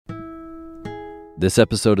This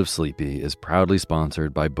episode of Sleepy is proudly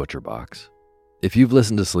sponsored by ButcherBox. If you've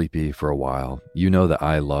listened to Sleepy for a while, you know that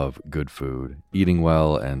I love good food, eating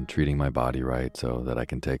well, and treating my body right so that I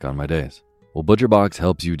can take on my days. Well, ButcherBox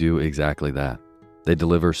helps you do exactly that. They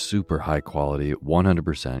deliver super high quality,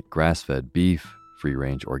 100% grass-fed beef,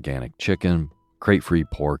 free-range organic chicken, crate-free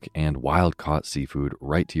pork, and wild-caught seafood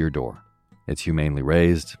right to your door. It's humanely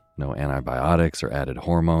raised, no antibiotics or added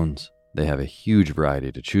hormones. They have a huge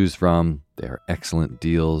variety to choose from. They are excellent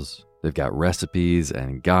deals. They've got recipes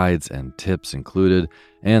and guides and tips included,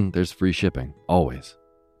 and there's free shipping, always.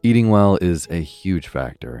 Eating well is a huge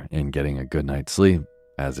factor in getting a good night's sleep,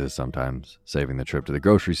 as is sometimes saving the trip to the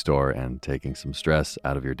grocery store and taking some stress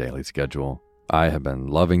out of your daily schedule. I have been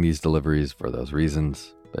loving these deliveries for those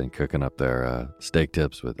reasons. Been cooking up their steak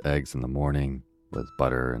tips with eggs in the morning with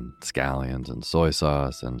butter and scallions and soy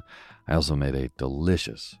sauce, and I also made a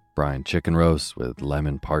delicious brine chicken roast with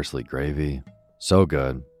lemon parsley gravy. So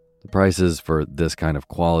good. The prices for this kind of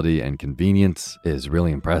quality and convenience is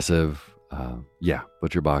really impressive.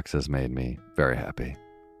 ButcherBox has made me very happy.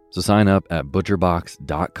 So sign up at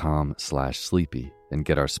butcherbox.com/sleepy and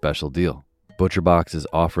get our special deal. ButcherBox is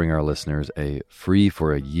offering our listeners a free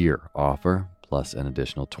for a year offer, plus an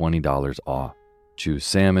additional $20 off. Choose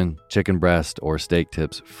salmon, chicken breast, or steak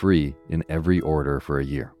tips free in every order for a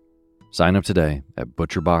year. Sign up today at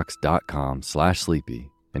butcherbox.com/sleepy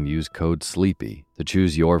and use code SLEEPY to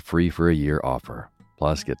choose your free for a year offer.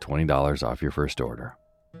 Plus, get $20 off your first order.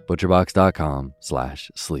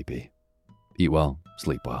 butcherbox.com/sleepy. Eat well,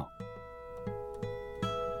 sleep well.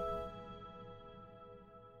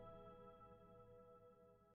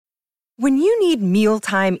 When you need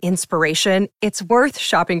mealtime inspiration, it's worth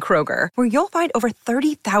shopping Kroger, where you'll find over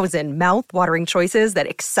 30,000 mouth-watering choices that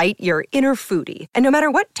excite your inner foodie. And no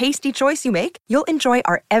matter what tasty choice you make, you'll enjoy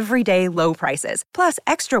our everyday low prices, plus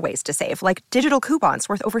extra ways to save, like digital coupons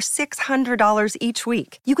worth over $600 each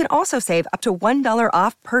week. You can also save up to $1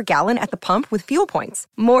 off per gallon at the pump with fuel points.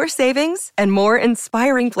 More savings and more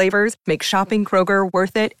inspiring flavors make shopping Kroger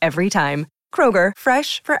worth it every time. Kroger,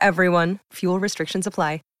 fresh for everyone. Fuel restrictions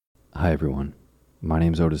apply. Hi everyone, my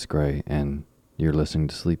name's Otis Gray, and you're listening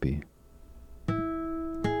to Sleepy.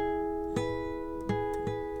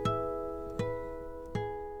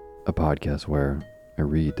 A podcast where I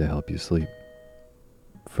read to help you sleep.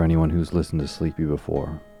 For anyone who's listened to Sleepy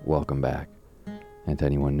before, welcome back. And to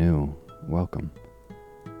anyone new, welcome.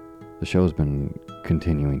 The show's been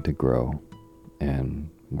continuing to grow, and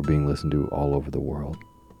we're being listened to all over the world.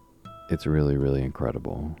 It's really, really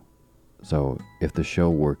incredible. So if the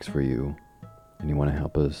show works for you and you want to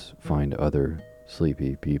help us find other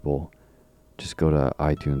sleepy people, just go to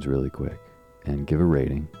iTunes really quick and give a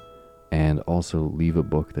rating, and also leave a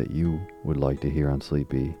book that you would like to hear on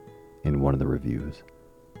Sleepy in one of the reviews.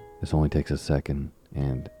 This only takes a second,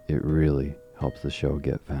 and it really helps the show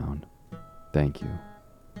get found. Thank you.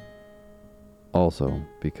 Also,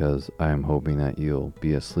 because I am hoping that you'll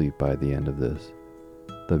be asleep by the end of this,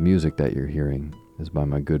 the music that you're hearing is by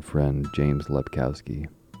my good friend James Lepkowski,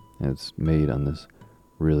 and it's made on this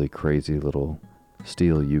really crazy little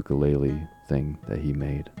steel ukulele thing that he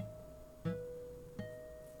made.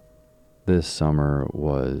 This summer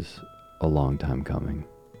was a long time coming.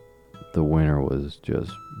 The winter was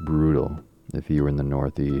just brutal if you were in the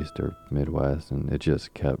Northeast or Midwest, and it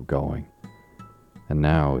just kept going. And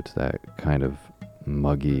now it's that kind of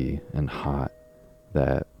muggy and hot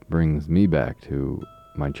that brings me back to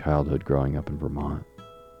my childhood growing up in Vermont.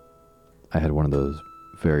 I had one of those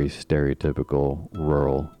very stereotypical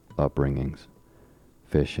rural upbringings.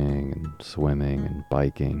 Fishing and swimming and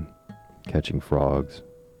biking, catching frogs,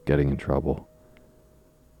 getting in trouble.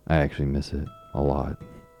 I actually miss it a lot.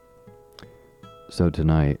 So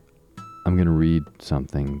tonight, I'm going to read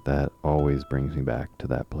something that always brings me back to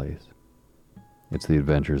that place. It's The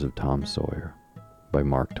Adventures of Tom Sawyer by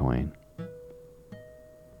Mark Twain.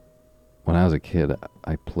 When I was a kid,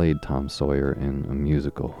 I played Tom Sawyer in a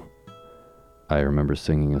musical. I remember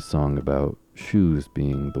singing a song about shoes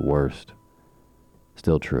being the worst.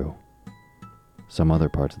 Still true. Some other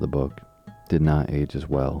parts of the book did not age as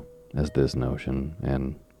well as this notion,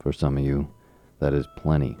 and for some of you, that is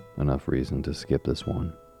plenty enough reason to skip this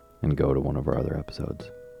one and go to one of our other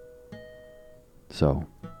episodes. So,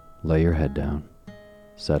 lay your head down,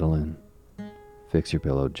 settle in, fix your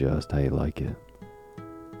pillow just how you like it,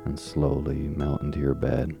 and slowly melt into your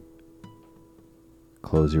bed.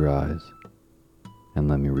 Close your eyes and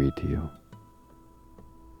let me read to you.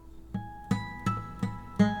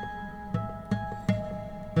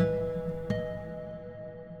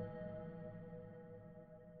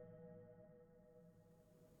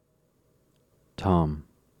 Tom.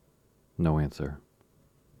 No answer.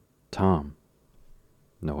 Tom.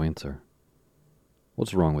 No answer.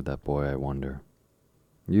 What's wrong with that boy, I wonder?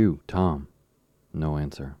 You, Tom. No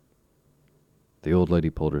answer. The old lady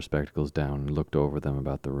pulled her spectacles down and looked over them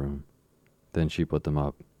about the room. Then she put them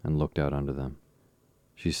up and looked out under them.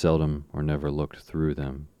 She seldom or never looked through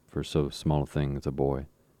them for so small a thing as a boy.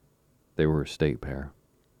 They were a state pair,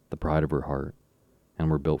 the pride of her heart, and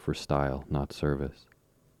were built for style, not service.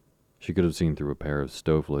 She could have seen through a pair of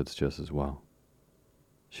stove lids just as well.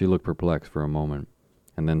 She looked perplexed for a moment,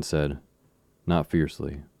 and then said, not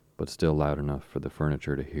fiercely, but still loud enough for the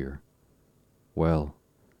furniture to hear, "Well,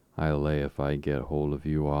 I lay if I get hold of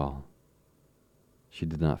you all." She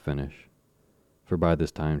did not finish, for by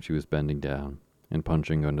this time she was bending down and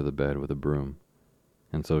punching under the bed with a broom,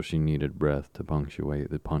 and so she needed breath to punctuate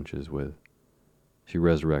the punches with. She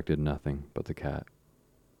resurrected nothing but the cat.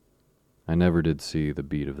 I never did see the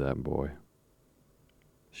beat of that boy.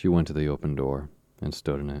 She went to the open door and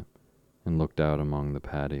stood in it and looked out among the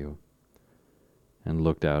patio and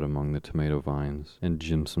looked out among the tomato vines and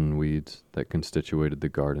jimson weeds that constituted the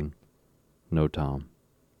garden. No Tom.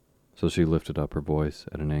 So she lifted up her voice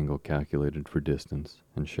at an angle calculated for distance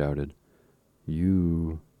and shouted,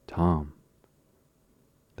 "You, Tom."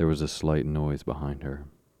 There was a slight noise behind her,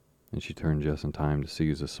 and she turned just in time to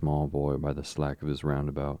seize a small boy by the slack of his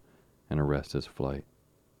roundabout and arrest his flight.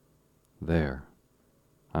 "There.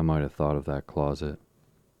 I might have thought of that closet.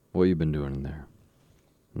 What you been doing in there?"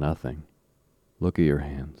 "Nothing." "Look at your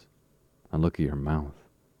hands. And look at your mouth.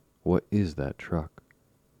 What is that truck?"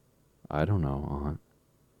 "I don't know, Aunt."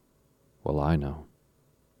 "Well, I know.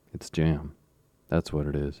 It's jam. That's what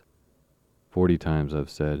it is. 40 times I've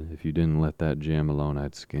said, if you didn't let that jam alone,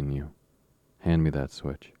 I'd skin you. Hand me that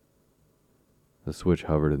switch." The switch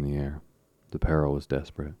hovered in the air. The peril was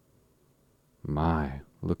desperate. "My,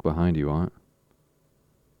 look behind you, Aunt."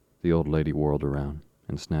 The old lady whirled around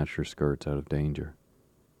and snatched her skirts out of danger.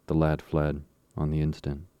 The lad fled, on the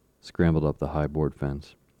instant, scrambled up the high board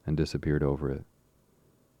fence, and disappeared over it.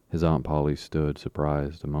 His Aunt Polly stood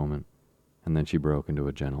surprised a moment, and then she broke into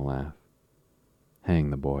a gentle laugh. "Hang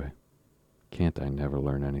the boy. Can't I never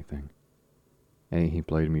learn anything? Ain't he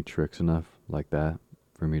played me tricks enough like that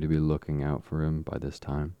for me to be looking out for him by this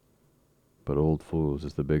time? But old fools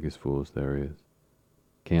is the biggest fools there is.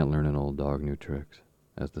 Can't learn an old dog new tricks,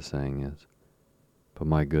 as the saying is. But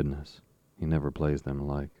my goodness, he never plays them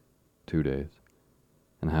alike. 2 days.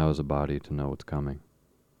 And how is a body to know what's coming?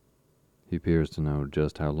 He appears to know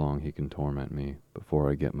just how long he can torment me before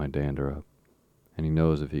I get my dander up, and he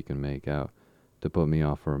knows if he can make out to put me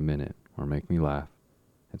off for a minute or make me laugh,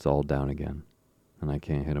 it's all down again, and I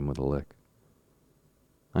can't hit him with a lick.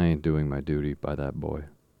 I ain't doing my duty by that boy,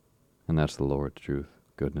 and that's the Lord's truth,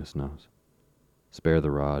 goodness knows. Spare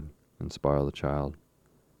the rod and spoil the child,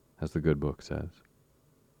 as the good book says.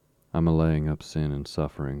 I'm a laying up sin and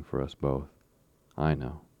suffering for us both. I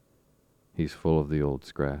know. He's full of the old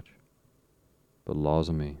scratch. But laws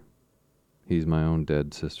o' me, he's my own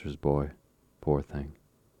dead sister's boy, poor thing,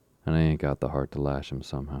 and I ain't got the heart to lash him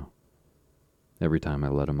somehow. Every time I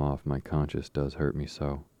let him off, my conscience does hurt me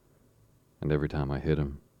so, and every time I hit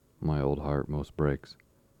him, my old heart most breaks.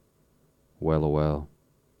 Well a well,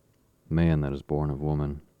 man that is born of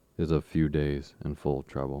woman is of few days and full of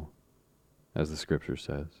trouble, as the scripture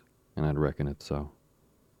says, and I'd reckon it so.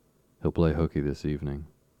 He'll play hooky this evening,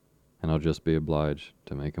 and I'll just be obliged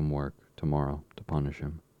to make him work tomorrow to punish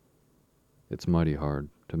him. It's mighty hard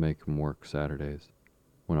to make him work Saturdays,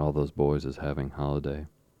 when all those boys is having holiday.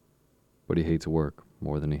 But he hates work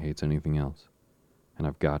more than he hates anything else, and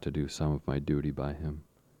I've got to do some of my duty by him,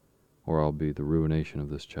 or I'll be the ruination of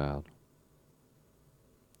this child.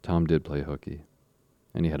 Tom did play hooky,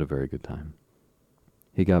 and he had a very good time.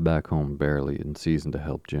 He got back home barely in season to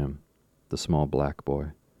help Jim, the small black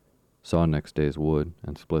boy, saw next day's wood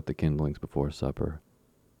and split the kindlings before supper.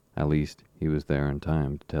 At least he was there in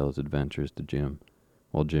time to tell his adventures to Jim,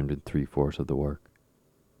 while Jim did 3/4 of the work.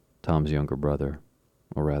 Tom's younger brother,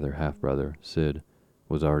 or rather half-brother, Sid,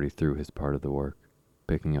 was already through his part of the work,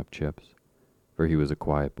 picking up chips, for he was a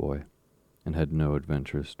quiet boy, and had no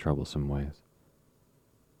adventurous, troublesome ways.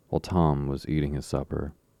 While Tom was eating his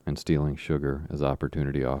supper and stealing sugar as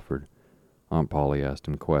opportunity offered, Aunt Polly asked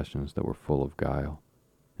him questions that were full of guile,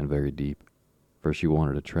 and very deep, for she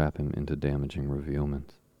wanted to trap him into damaging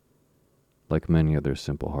revealments. Like many other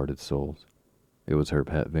simple-hearted souls, it was her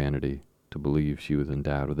pet vanity to believe she was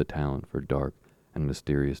endowed with a talent for dark and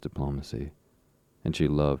mysterious diplomacy, and she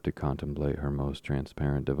loved to contemplate her most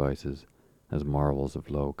transparent devices as marvels of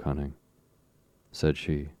low cunning. Said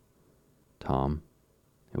she, "Tom,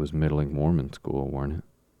 it was middling warm in school, warn't it?"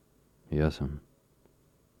 "Yes'm."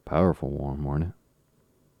 "Powerful warm, warn't it?"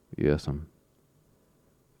 Yes'm.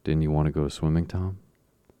 Didn't you want to go swimming, Tom?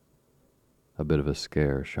 A bit of a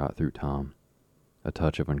scare shot through Tom, a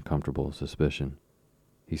touch of uncomfortable suspicion.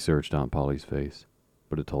 He searched Aunt Polly's face,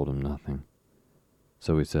 but it told him nothing.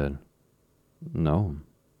 So he said, No.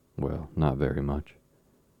 Well, not very much.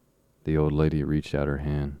 The old lady reached out her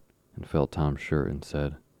hand and felt Tom's shirt and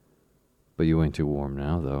said, But you ain't too warm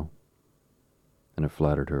now, though. And it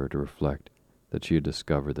flattered her to reflect that she had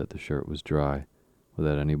discovered that the shirt was dry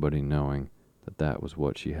without anybody knowing that that was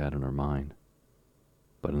what she had in her mind.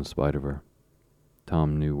 But in spite of her,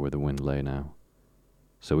 Tom knew where the wind lay now,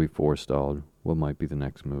 so he forestalled what might be the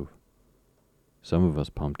next move. Some of us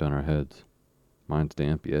pumped on our heads. Mine's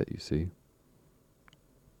damp yet, you see.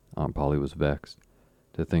 Aunt Polly was vexed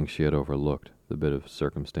to think she had overlooked the bit of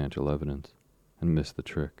circumstantial evidence and missed the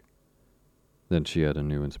trick. Then she had a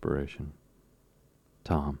new inspiration.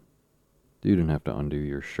 Tom, you didn't have to undo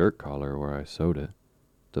your shirt collar where I sewed it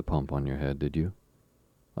to pump on your head, did you?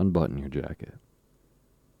 Unbutton your jacket.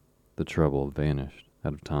 The trouble vanished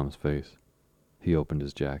out of Tom's face. He opened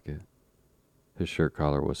his jacket. His shirt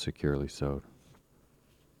collar was securely sewed.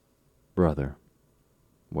 Brother,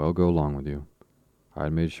 well, go along with you.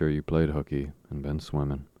 I'd made sure you played hooky and been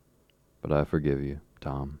swimming. But I forgive you,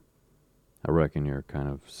 Tom. I reckon you're a kind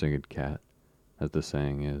of singed cat, as the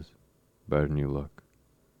saying is. Better than you look.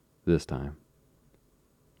 This time.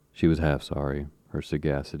 She was half sorry her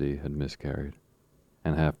sagacity had miscarried,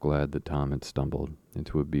 and half glad that Tom had stumbled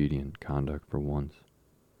into obedient conduct for once.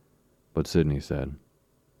 But Sidney said,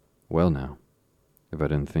 Well now, if I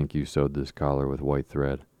didn't think you sewed this collar with white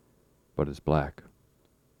thread, but it's black.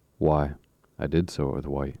 Why, I did sew it with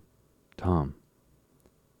white. Tom.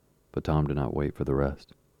 But Tom did not wait for the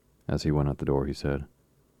rest. As he went out the door, he said,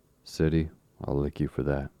 Siddy, I'll lick you for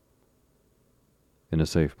that. In a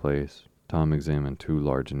safe place, Tom examined 2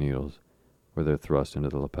 large needles where they were thrust into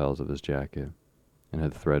the lapels of his jacket and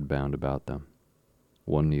had thread bound about them.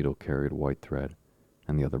 One needle carried white thread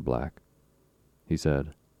and the other black. He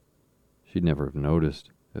said, She'd never have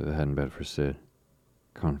noticed if it hadn't been for Sid.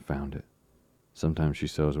 Confound it. Sometimes she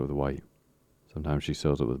sews it with white. Sometimes she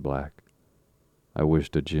sews it with black. I wish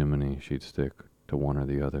to Jiminy she'd stick to one or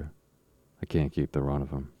the other. I can't keep the run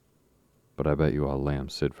of 'em. But I bet you I'll lamb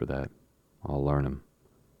Sid for that. I'll learn him.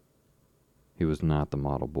 He was not the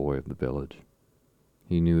model boy of the village.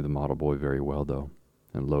 He knew the model boy very well, though,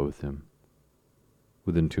 and loathed him.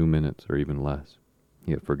 Within 2 minutes, or even less,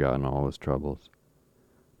 he had forgotten all his troubles.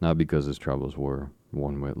 Not because his troubles were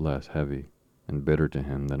one whit less heavy and bitter to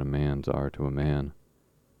him than a man's are to a man,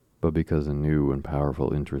 but because a new and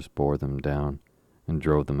powerful interest bore them down and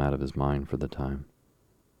drove them out of his mind for the time,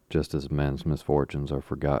 just as men's misfortunes are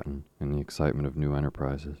forgotten in the excitement of new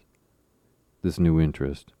enterprises. This new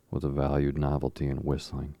interest was a valued novelty in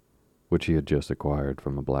whistling, which he had just acquired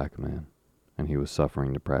from a black man, and he was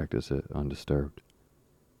suffering to practice it undisturbed.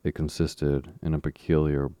 It consisted in a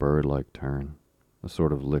peculiar bird-like turn, a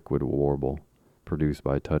sort of liquid warble, produced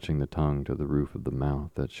by touching the tongue to the roof of the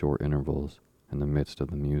mouth at short intervals in the midst of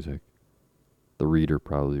the music. The reader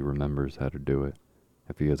probably remembers how to do it,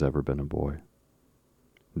 if he has ever been a boy.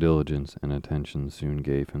 Diligence and attention soon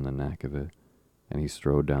gave him the knack of it, and he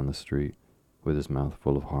strode down the street with his mouth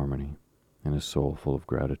full of harmony and his soul full of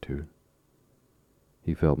gratitude.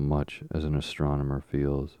 He felt much as an astronomer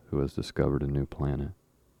feels who has discovered a new planet.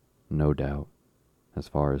 No doubt, as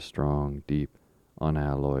far as strong, deep,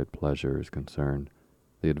 unalloyed pleasure is concerned,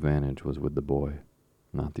 the advantage was with the boy,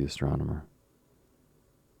 not the astronomer.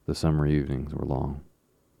 The summer evenings were long.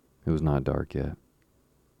 It was not dark yet.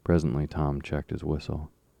 Presently Tom checked his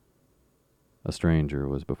whistle. A stranger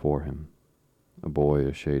was before him, a boy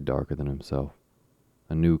a shade darker than himself.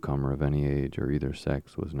 A newcomer of any age or either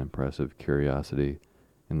sex was an impressive curiosity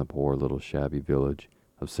in the poor little shabby village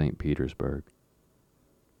of St. Petersburg.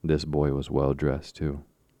 This boy was well dressed, too.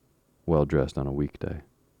 Well dressed on a weekday.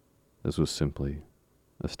 This was simply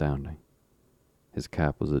astounding. His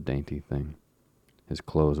cap was a dainty thing. His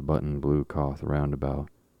close-buttoned blue cloth roundabout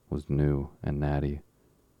was new and natty,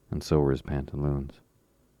 and so were his pantaloons.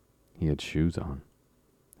 He had shoes on,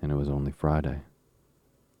 and it was only Friday.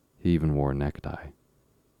 He even wore a necktie,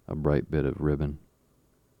 a bright bit of ribbon.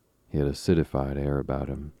 He had a citified air about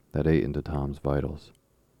him that ate into Tom's vitals.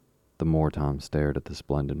 The more Tom stared at the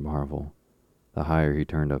splendid marvel, the higher he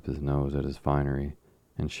turned up his nose at his finery,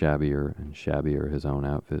 and shabbier his own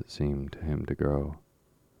outfit seemed to him to grow.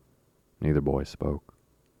 Neither boy spoke.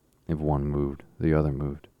 If one moved, the other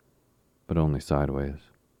moved, but only sideways,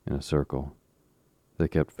 in a circle. They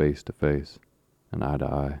kept face to face and eye to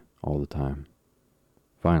eye all the time.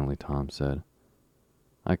 Finally Tom said,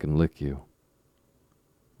 "I can lick you.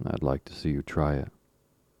 I'd like to see you try it."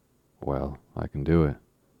 Well, I can do it.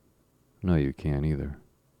 No, you can't either.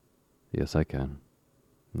 Yes, I can.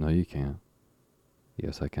 No, you can't.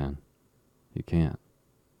 Yes, I can. You can't.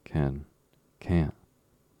 Can't.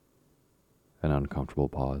 An uncomfortable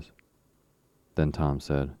pause. Then Tom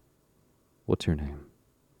said, What's your name?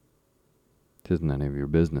 'Tisn't any of your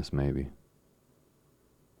business, maybe.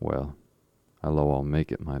 Well, I'll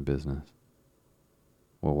make it my business.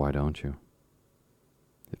 Well, why don't you?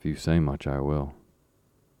 If you say much, I will.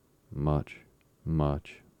 Much.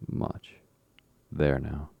 There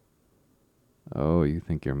now. Oh, you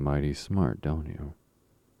think you're mighty smart, don't you?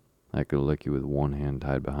 I could lick you with one hand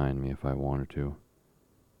tied behind me if I wanted to.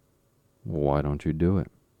 Well, why don't you do it?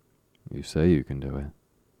 You say you can do it.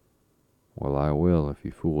 Well, I will if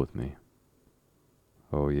you fool with me.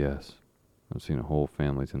 Oh, yes. I've seen whole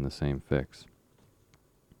families in the same fix.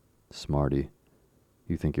 Smarty,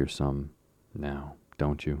 you think you're some now,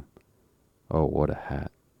 don't you? Oh, what a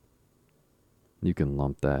hat. You can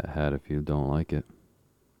lump that hat if you don't like it.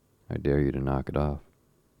 I dare you to knock it off,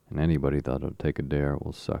 and anybody that'll take a dare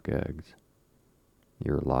will suck eggs.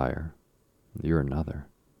 You're a liar. You're another.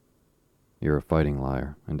 You're a fighting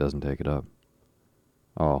liar and doesn't take it up.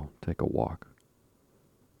 I'll take a walk.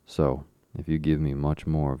 So, if you give me much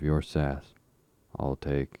more of your sass, I'll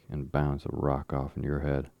take and bounce a rock off in your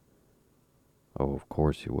head. Oh, of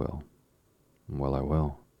course you will. Well, I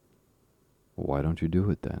will. Why don't you do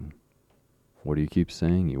it then? What do you keep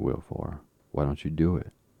saying you will for? Why don't you do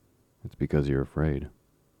it? It's because you're afraid.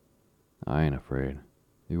 I ain't afraid.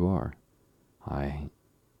 You are.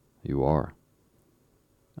 You are.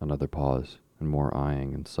 Another pause, and more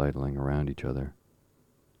eyeing and sidling around each other.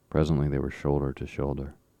 Presently they were shoulder to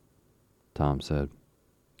shoulder. Tom said,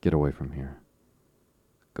 Get away from here.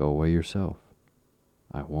 Go away yourself.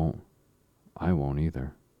 I won't. I won't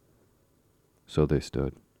either. So they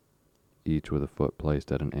stood, each with a foot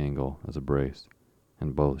placed at an angle as a brace,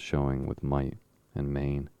 and both showing with might and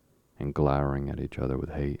main, and glowering at each other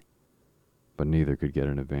with hate. But neither could get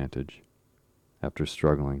an advantage. After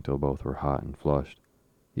struggling till both were hot and flushed,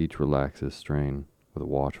 each relaxed his strain with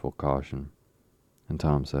watchful caution, and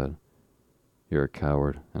Tom said, You're a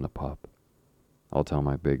coward and a pup. I'll tell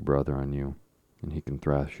my big brother on you, and he can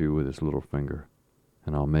thrash you with his little finger,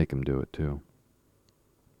 and I'll make him do it too.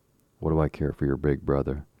 What do I care for your big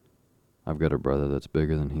brother? I've got a brother that's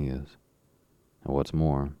bigger than he is. And what's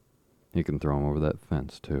more, he can throw him over that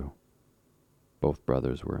fence too. Both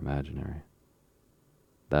brothers were imaginary.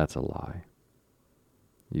 That's a lie.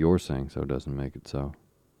 Your saying so doesn't make it so.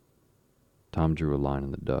 Tom drew a line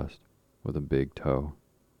in the dust with a big toe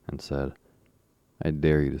and said, I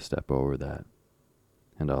dare you to step over that,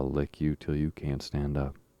 and I'll lick you till you can't stand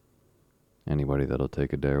up. Anybody that'll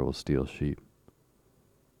take a dare will steal sheep.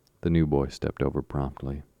 The new boy stepped over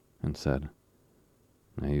promptly and said,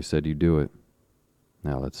 Now you said you'd do it.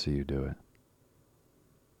 Now let's see you do it.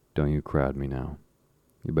 Don't you crowd me now.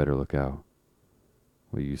 You better look out.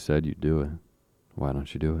 Well, you said you'd do it. Why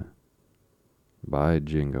don't you do it? By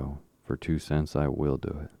jingo, for 2 cents I will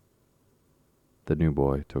do it. The new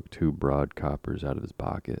boy took 2 broad coppers out of his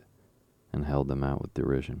pocket and held them out with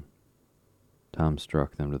derision. Tom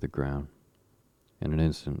struck them to the ground. In an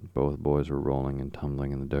instant, both boys were rolling and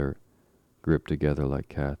tumbling in the dirt, gripped together like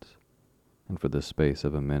cats, and for the space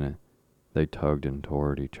of a minute, they tugged and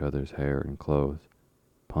tore at each other's hair and clothes,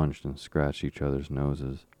 punched and scratched each other's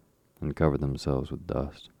noses, and covered themselves with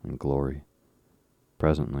dust and glory.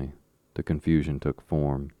 Presently, the confusion took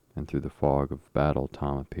form, and through the fog of battle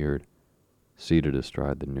Tom appeared, seated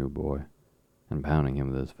astride the new boy, and pounding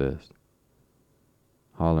him with his fist.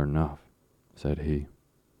 Holler nuff, said he.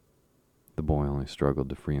 The boy only struggled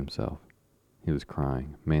to free himself. He was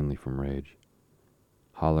crying, mainly from rage.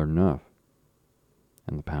 Holler nuff.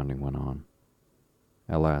 And the pounding went on.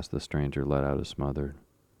 At last the stranger let out a smothered,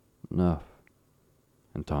 Nuff.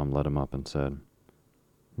 And Tom let him up and said,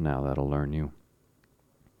 Now that'll learn you.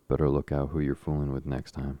 Better look out who you're fooling with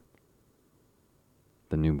next time.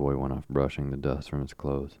 The new boy went off brushing the dust from his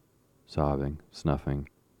clothes, sobbing, snuffing,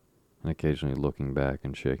 and occasionally looking back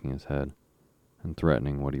and shaking his head, and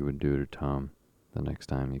threatening what he would do to Tom the next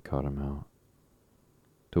time he caught him out.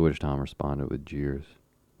 To which Tom responded with jeers,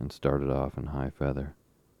 and started off in high feather,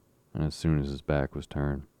 and as soon as his back was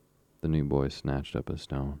turned, the new boy snatched up a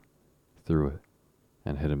stone, threw it,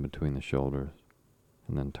 and hit him between the shoulders,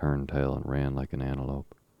 and then turned tail and ran like an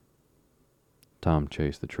antelope. Tom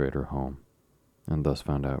chased the traitor home, and thus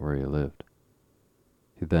found out where he lived.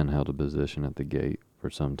 He then held a position at the gate for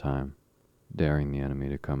some time, daring the enemy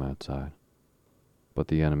to come outside. But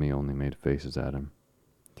the enemy only made faces at him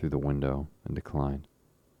through the window and declined.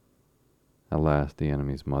 At last the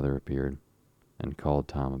enemy's mother appeared, and called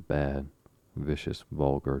Tom a bad, vicious,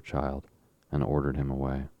 vulgar child and ordered him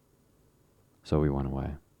away. So he went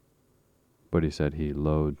away. But he said he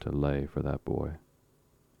loathed to lay for that boy.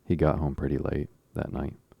 He got home pretty late that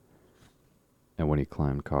night, and when he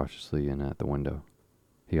climbed cautiously in at the window,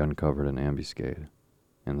 he uncovered an ambuscade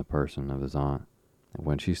in the person of his aunt, and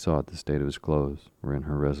when she saw the state of his clothes wherein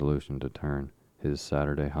her resolution to turn his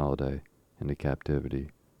Saturday holiday into captivity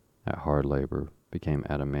at hard labor became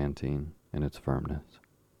adamantine in its firmness.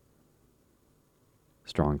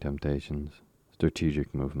 Strong temptations,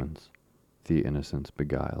 strategic movements, the innocence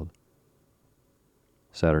beguiled.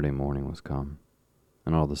 Saturday morning was come,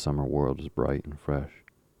 and all the summer world was bright and fresh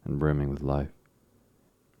and brimming with life.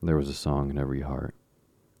 There was a song in every heart,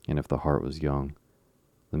 and if the heart was young,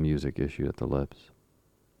 the music issued at the lips.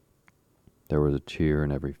 There was a cheer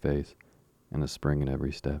in every face and a spring in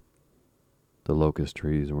every step. The locust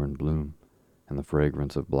trees were in bloom, and the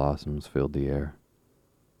fragrance of blossoms filled the air.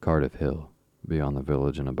 Cardiff Hill, beyond the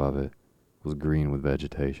village and above it, was green with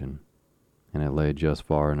vegetation, and it lay just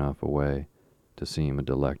far enough away to seem a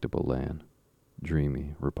delectable land,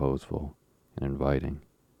 dreamy, reposeful, and inviting.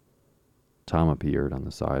 Tom appeared on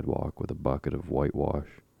the sidewalk with a bucket of whitewash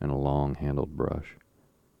and a long-handled brush.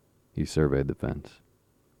 He surveyed the fence,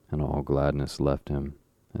 and all gladness left him,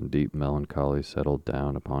 and deep melancholy settled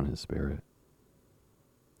down upon his spirit.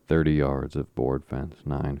 30 yards of board fence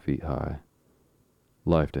 9 feet high.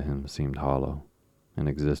 Life to him seemed hollow, and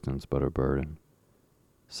existence but a burden.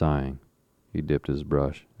 Sighing, he dipped his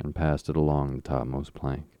brush and passed it along the topmost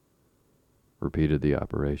plank. Repeated the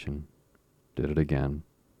operation, did it again,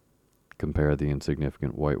 compared the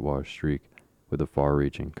insignificant whitewash streak with the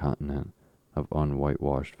far-reaching continent of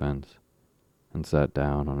unwhitewashed fence, and sat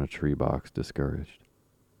down on a tree box discouraged.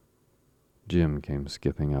 Jim came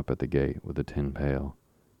skipping up at the gate with a tin pail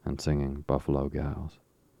and singing Buffalo Gals.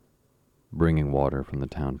 Bringing water from the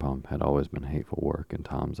town pump had always been hateful work in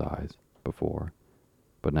Tom's eyes before,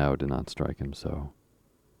 but now it did not strike him so.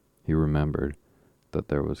 He remembered that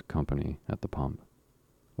there was company at the pump.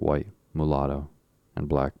 White, mulatto, and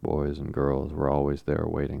black boys and girls were always there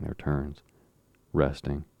waiting their turns,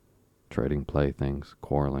 resting, trading playthings,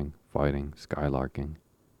 quarreling, fighting, skylarking.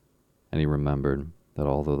 And he remembered that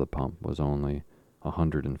although the pump was only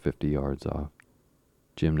 150 yards off,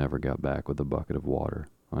 Jim never got back with a bucket of water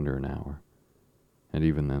under an hour, and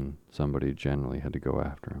even then somebody generally had to go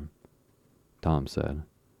after him. Tom said,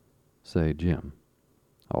 "Say, Jim,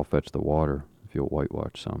 I'll fetch the water if you'll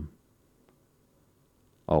whitewash some."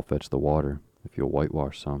 "I'll fetch the water if you'll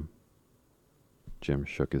whitewash some." Jim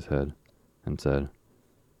shook his head and said,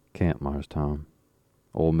 "Can't, Mars Tom.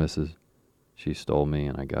 Old Missus, she stole me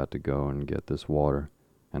and I got to go and get this water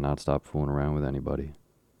and not stop fooling around with anybody.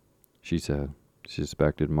 She said she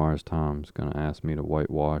suspected Mars Tom's gonna ask me to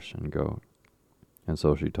whitewash and go, and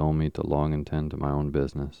so she told me to long and tend to my own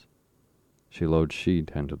business. She 'lowed she'd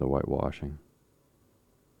tend to the whitewashing."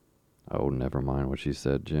 "Oh, never mind what she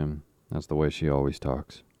said, Jim. That's the way she always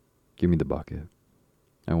talks. Give me the bucket.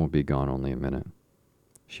 I won't be gone only a minute.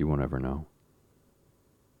 She won't ever know."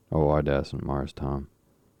 "Oh, I dasn't, Mars Tom.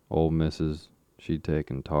 Old Missus, she'd take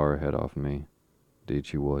and tar her head off me. 'Deed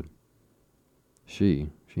she would.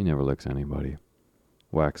 She never licks anybody.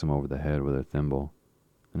 Whacks 'em over the head with her thimble,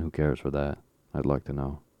 and who cares for that, I'd like to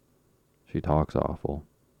know. She talks awful,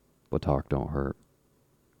 but talk don't hurt.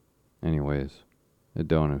 Anyways, it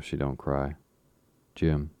don't if she don't cry.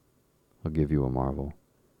 Jim, I'll give you a marvel.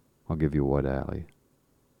 I'll give you White Alley."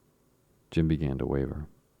 Jim began to waver.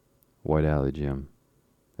 "White Alley, Jim.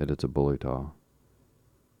 It's a bully taw.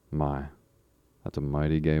 My, that's a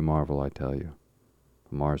mighty gay marvel, I tell you.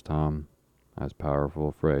 But Mars Tom, I's powerful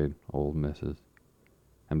afraid, old Missus.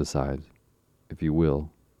 And besides, if you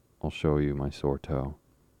will, I'll show you my sore toe."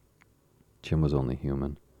 Jim was only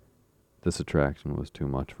human. This attraction was too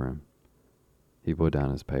much for him. He put down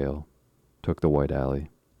his pail, took the White Alley,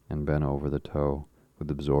 and bent over the toe with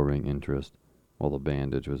absorbing interest while the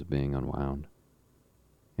bandage was being unwound.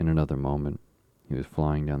 In another moment, he was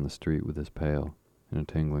flying down the street with his pail in a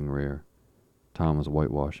tingling rear. Tom was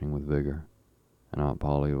whitewashing with vigor, and Aunt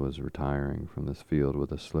Polly was retiring from this field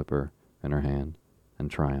with a slipper in her hand and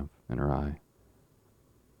triumph in her eye.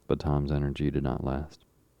 But Tom's energy did not last.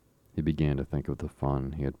 He began to think of the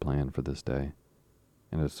fun he had planned for this day,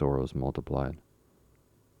 and his sorrows multiplied.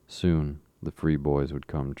 Soon the free boys would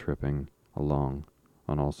come tripping along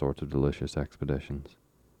on all sorts of delicious expeditions,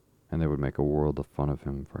 and they would make a world of fun of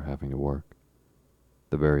him for having to work.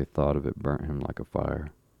 The very thought of it burnt him like a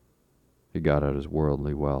fire. He got out his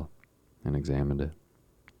worldly wealth and examined it.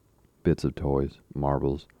 Bits of toys,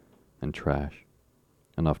 marbles, and trash,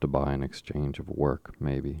 enough to buy an exchange of work,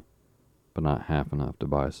 maybe. but not half enough to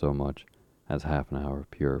buy so much as half an hour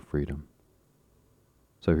of pure freedom.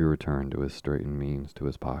 So he returned to his straitened means to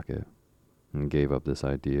his pocket, and gave up this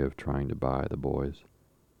idea of trying to buy the boys.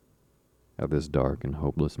 At this dark and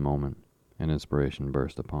hopeless moment, an inspiration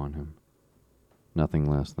burst upon him. Nothing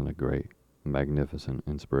less than a great, magnificent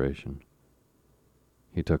inspiration.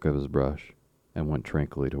 He took up his brush and went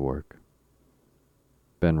tranquilly to work.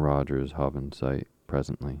 Ben Rogers hove in sight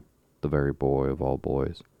presently, the very boy of all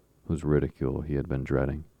boys, whose ridicule he had been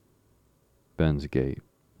dreading. Ben's gait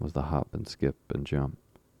was the hop and skip and jump,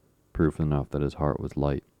 proof enough that his heart was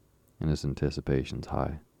light and his anticipations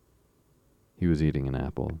high. He was eating an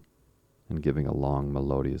apple and giving a long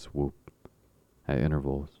melodious whoop at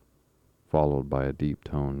intervals, followed by a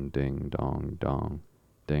deep-toned ding-dong-dong,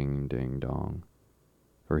 ding-ding-dong,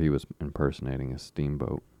 for he was impersonating a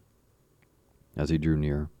steamboat. As he drew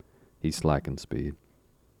near, he slackened speed,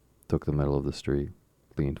 took the middle of the street,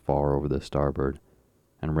 leaned far over the starboard,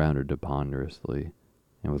 and rounded it ponderously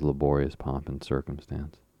and with laborious pomp and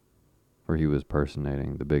circumstance, for he was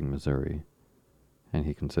personating the big Missouri, and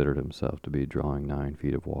he considered himself to be drawing 9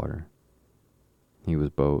 feet of water. He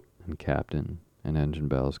was boat and captain and engine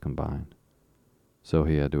bells combined, so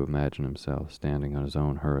he had to imagine himself standing on his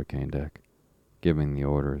own hurricane deck, giving the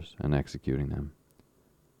orders and executing them.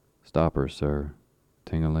 "Stop her, sir.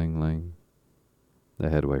 Ting-a-ling-ling." The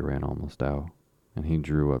headway ran almost out, and he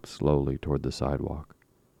drew up slowly toward the sidewalk.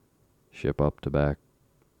 "Ship up to back.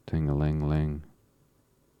 Ting-a-ling-ling."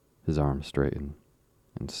 His arms straightened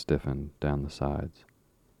and stiffened down the sides.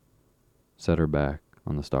 "Set her back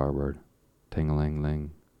on the starboard.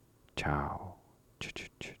 Ting-a-ling-ling. Chow.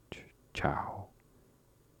 Chow."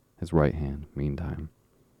 His right hand, meantime,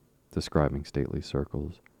 describing stately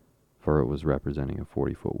circles, for it was representing a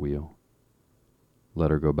 40-foot wheel.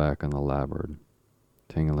 "Let her go back on the larboard.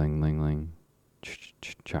 Ting-a-ling-ling-ling.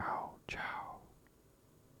 Chow. Chow."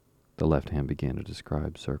 The left hand began to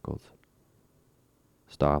describe circles.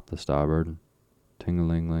 "Stop the starboard.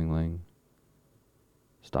 Ting-a-ling-ling-ling.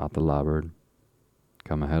 Stop the larboard.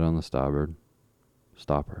 Come ahead on the starboard.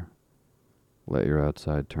 Stop her. Let your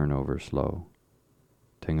outside turn over slow.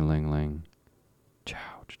 Ting-a-ling-ling.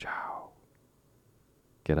 Chow, chow.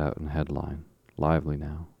 Get out in headline. Lively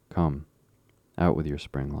now. Come. Out with your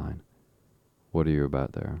spring line. What are you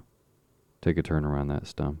about there? Take a turn around that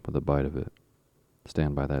stump with a bite of it.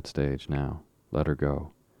 Stand by that stage now. Let her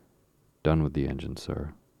go. Done with the engine,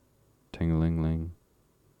 sir. Ting-a-ling-ling.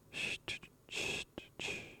 Shh, shh, shh,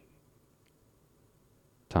 shh.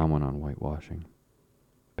 Tom went on whitewashing.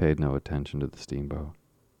 Paid no attention to the steamboat.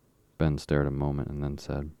 Ben stared a moment and then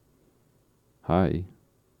said, "Hi,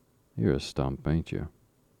 you're a stump, ain't you?"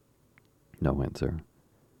 No answer.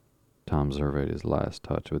 Tom surveyed his last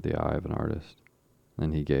touch with the eye of an artist.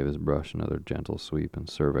 Then he gave his brush another gentle sweep and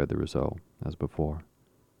surveyed the result, as before.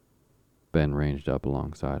 Ben ranged up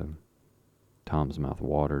alongside him. Tom's mouth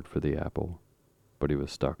watered for the apple, but he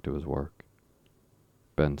was stuck to his work.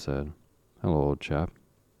 Ben said, "Hello, old chap.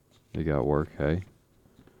 You got work, hey?"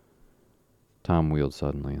 Tom wheeled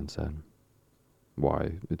suddenly and said,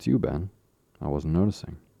 "Why, it's you, Ben. I wasn't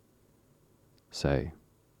noticing." "Say,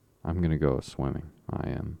 I'm going to go swimming. I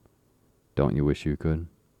am. Don't you wish you could?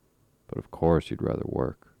 But of course you'd rather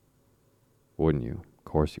work. Wouldn't you? Of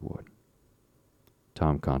course you would."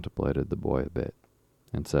 Tom contemplated the boy a bit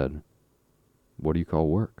and said, "What do you call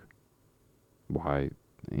work?" "Why,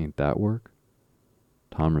 ain't that work?"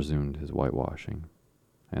 Tom resumed his whitewashing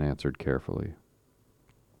and answered carelessly.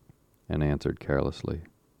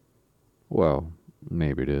 "Well,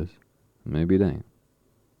 maybe it is, maybe it ain't.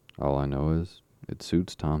 All I know is it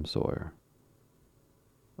suits Tom Sawyer."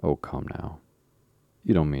 "Oh, come now.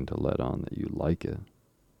 You don't mean to let on that you like it."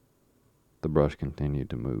 The brush continued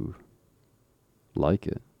to move. "Like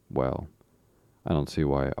it? Well, I don't see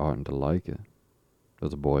why I oughtn't to like it.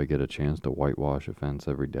 Does a boy get a chance to whitewash a fence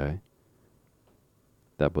every day?"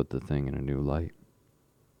 That put the thing in a new light.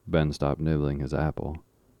 Ben stopped nibbling his apple.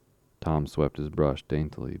 Tom swept his brush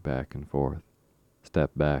daintily back and forth,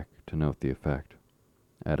 stepped back to note the effect,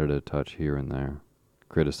 added a touch here and there,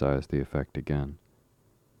 criticized the effect again,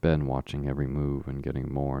 Ben watching every move and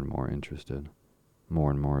getting more and more interested, more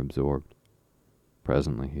and more absorbed.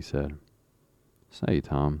 Presently he said, "Say,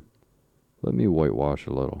 Tom, let me whitewash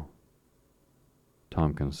a little."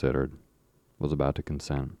 Tom considered, was about to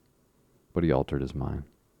consent, but he altered his mind.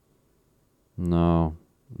 No,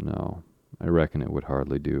 I reckon it would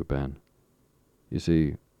hardly do, Ben. You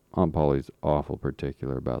see, Aunt Polly's awful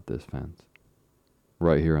particular about this fence.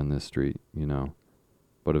 Right here on this street, you know.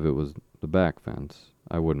 But if it was the back fence,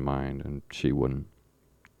 I wouldn't mind, and she wouldn't.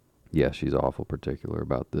 Yes, she's awful particular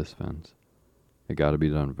about this fence. It gotta be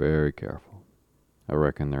done very careful. I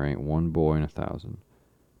reckon there ain't one boy in 1,000,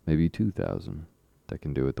 maybe 2,000, that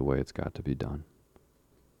can do it the way it's got to be done.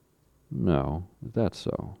 No, is that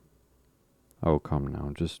so? Oh, come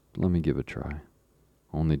now, just let me give it a try.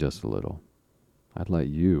 Only just a little. I'd let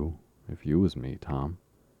you, if you was me, Tom.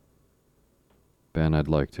 Ben, I'd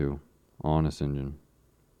like to. Honest, Injun.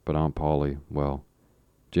 But Aunt Polly, well,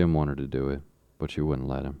 Jim wanted to do it, but she wouldn't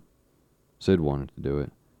let him. Sid wanted to do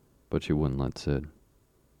it, but she wouldn't let Sid.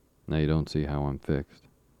 Now you don't see how I'm fixed.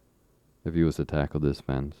 If you was to tackle this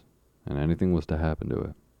fence, and anything was to happen to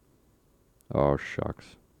it. Oh,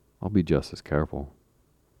 shucks. I'll be just as careful.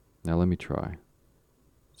 Now let me try.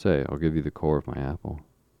 Say, I'll give you the core of my apple.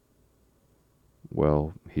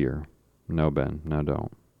 Well, here. No, Ben, now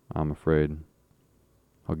don't. I'm afraid.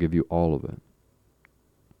 I'll give you all of it.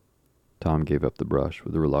 Tom gave up the brush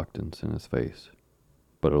with reluctance in his face,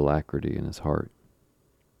 but alacrity in his heart.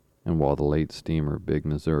 And while the late steamer Big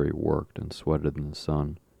Missouri worked and sweated in the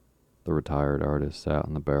sun, the retired artist sat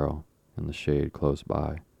on the barrel in the shade close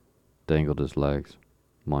by, dangled his legs,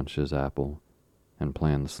 munched his apple, and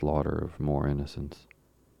planned the slaughter of more innocents.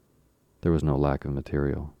 There was no lack of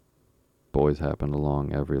material. Boys happened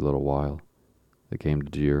along every little while. They came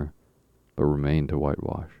to jeer, but remained to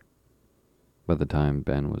whitewash. By the time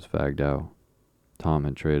Ben was fagged out, Tom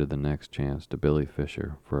had traded the next chance to Billy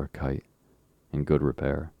Fisher for a kite, in good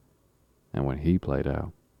repair, and when he played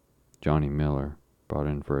out, Johnny Miller brought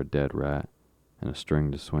in for a dead rat and a string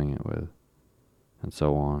to swing it with, and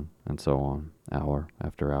so on, hour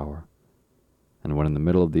after hour. And when in the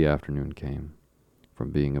middle of the afternoon came,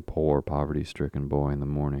 from being a poor, poverty-stricken boy in the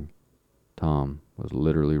morning, Tom was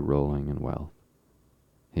literally rolling in wealth.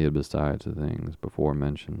 He had, besides the things before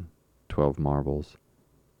mentioned, 12 marbles,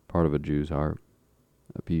 part of a Jew's harp,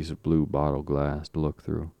 a piece of blue bottle glass to look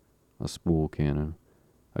through, a spool cannon,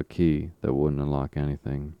 a key that wouldn't unlock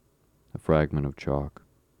anything, a fragment of chalk,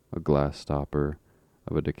 a glass stopper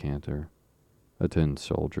of a decanter, a tin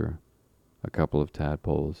soldier, a couple of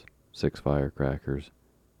tadpoles, 6 firecrackers,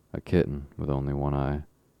 a kitten with only one eye,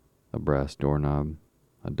 a brass doorknob,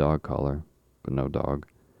 a dog collar, but no dog,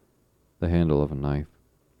 the handle of a knife,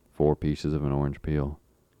 4 pieces of an orange peel,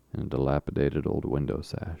 and a dilapidated old window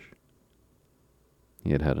sash.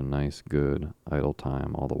 He had had a nice, good, idle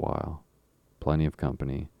time all the while, plenty of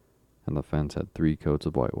company, and the fence had 3 coats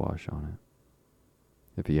of whitewash on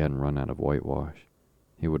it. If he hadn't run out of whitewash,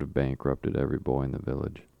 he would have bankrupted every boy in the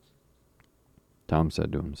village. Tom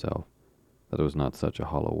said to himself that it was not such a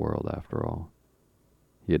hollow world after all.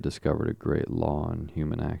 He had discovered a great law in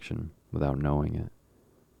human action without knowing it,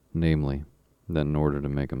 namely, that in order to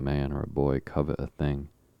make a man or a boy covet a thing,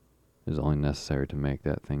 it is only necessary to make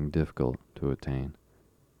that thing difficult to attain.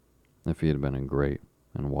 If he had been a great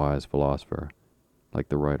and wise philosopher, like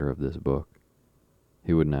the writer of this book,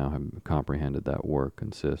 he would now have comprehended that work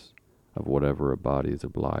consists of whatever a body is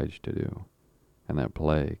obliged to do, and that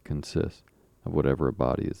play consists of whatever a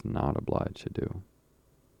body is not obliged to do.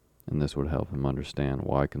 And this would help him understand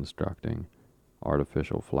why constructing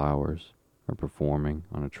artificial flowers or performing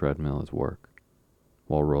on a treadmill is work,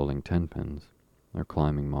 while rolling 10-pins or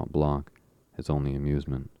climbing Mont Blanc is only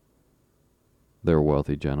amusement. There are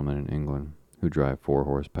wealthy gentlemen in England who drive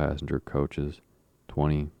 4-horse passenger coaches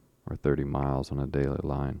 20 or 30 miles on a daily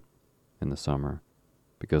line in the summer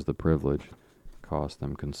because the privilege costs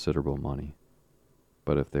them considerable money.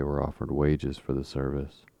 But if they were offered wages for the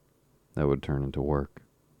service, that would turn into work,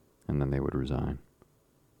 and then they would resign.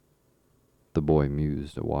 The boy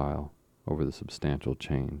mused a while over the substantial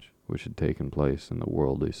change which had taken place in the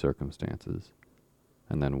worldly circumstances,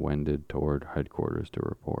 and then wended toward headquarters to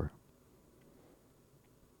report.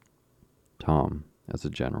 Tom, as a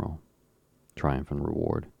general, triumph and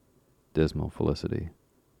reward, dismal felicity,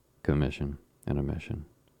 commission and omission.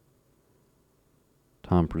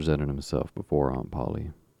 Tom presented himself before Aunt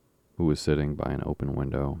Polly, who was sitting by an open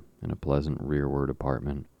window in a pleasant rearward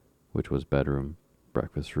apartment, which was bedroom,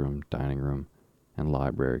 breakfast room, dining room, and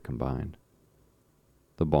library combined.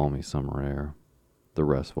 The balmy summer air, the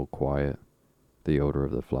restful quiet, the odor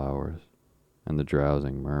of the flowers, and the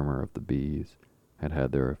drowsing murmur of the bees had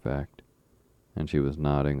had their effect, and she was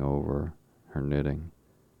nodding over her knitting,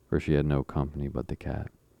 for she had no company but the cat,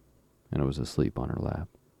 and it was asleep on her lap.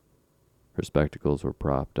 Her spectacles were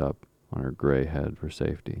propped up on her gray head for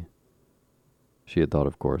safety. She had thought,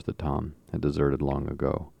 of course, that Tom had deserted long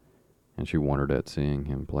ago, and she wondered at seeing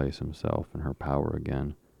him place himself in her power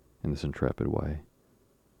again in this intrepid way.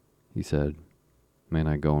 He said, "Mayn't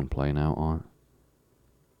I go and play now, Aunt?"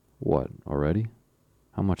 "What, already?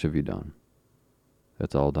 How much have you done?"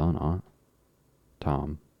 "It's all done, Aunt."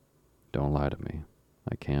 "Tom, don't lie to me.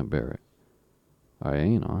 I can't bear it." I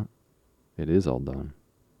ain't, Aunt. It is all done.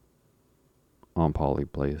 Aunt Polly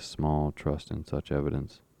placed small trust in such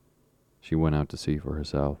evidence. She went out to see for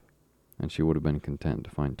herself, and she would have been content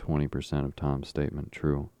to find 20% of Tom's statement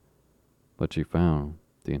true. But she found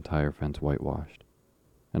the entire fence whitewashed,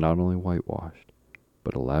 and not only whitewashed,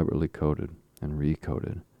 but elaborately coated and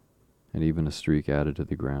recoated, and even a streak added to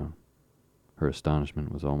the ground. Her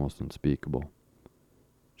astonishment was almost unspeakable.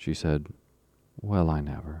 She said, "Well, I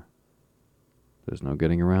never. There's no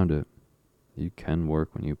getting around it. You can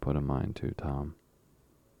work when you put a mind to, Tom."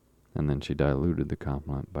 And then she diluted the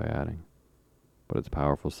compliment by adding, "But it's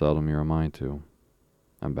powerful seldom you're a mind to,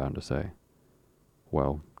 I'm bound to say.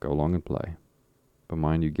 Well, go along and play. But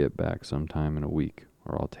mind you get back sometime in a week,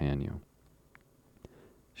 or I'll tan you."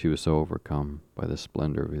 She was so overcome by the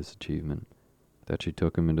splendor of his achievement that she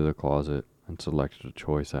took him into the closet and selected a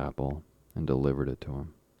choice apple and delivered it to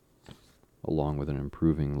him, along with an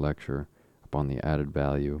improving lecture upon the added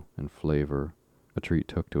value and flavor a treat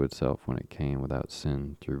took to itself when it came without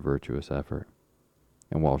sin through virtuous effort.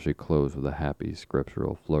 And while she closed with a happy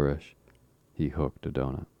scriptural flourish, he hooked a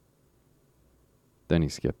donut. Then he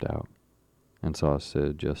skipped out and saw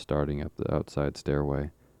Sid just starting up the outside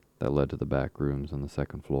stairway that led to the back rooms on the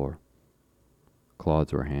second floor.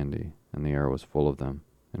 Clods were handy, and the air was full of them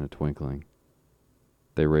in a twinkling.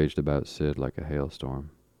 They raged about Sid like a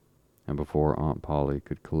hailstorm, and before Aunt Polly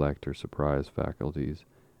could collect her surprised faculties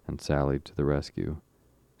and sallied to the rescue,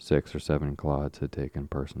 6 or 7 clods had taken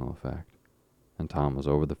personal effect, and Tom was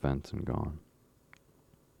over the fence and gone.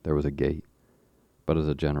 There was a gate, but as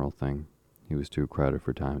a general thing, he was too crowded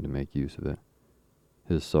for time to make use of it.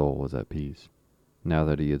 His soul was at peace, now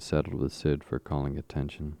that he had settled with Sid for calling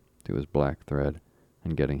attention to his black thread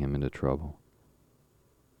and getting him into trouble.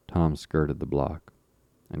 Tom skirted the block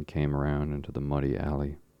and came around into the muddy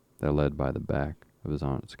alley that led by the back of his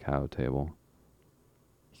aunt's cow table.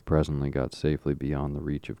 He presently got safely beyond the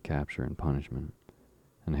reach of capture and punishment,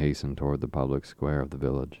 and hastened toward the public square of the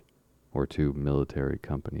village, where 2 military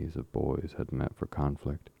companies of boys had met for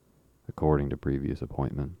conflict, according to previous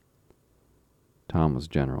appointment. Tom was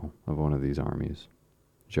general of one of these armies,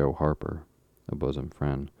 Joe Harper, a bosom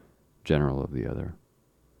friend, general of the other.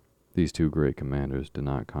 These 2 great commanders did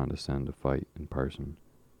not condescend to fight in person,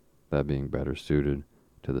 that being better suited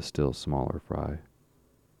to the still smaller fry,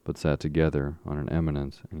 but sat together on an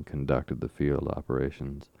eminence and conducted the field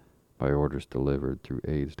operations by orders delivered through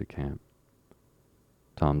aides de camp.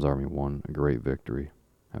 Tom's army won a great victory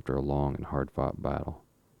after a long and hard-fought battle.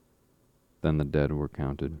 Then the dead were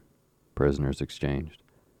counted, prisoners exchanged,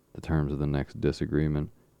 the terms of the next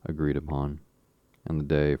disagreement agreed upon, and the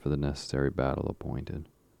day for the necessary battle appointed,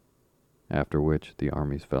 after which the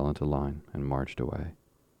armies fell into line and marched away,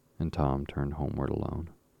 and Tom turned homeward alone.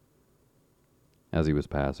 As he was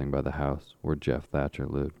passing by the house where Jeff Thatcher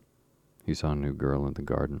lived, he saw a new girl in the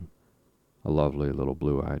garden, a lovely little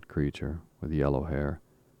blue-eyed creature with yellow hair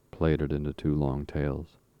plaited into 2 long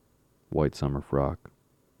tails, white summer frock,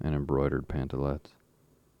 and embroidered pantalettes.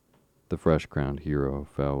 The fresh-crowned hero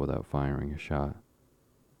fell without firing a shot.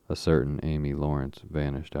 A certain Amy Lawrence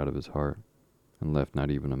vanished out of his heart and left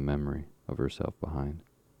not even a memory of herself behind.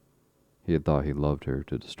 He had thought he loved her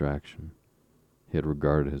to distraction. He had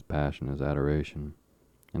regarded his passion as adoration,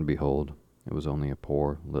 and behold, it was only a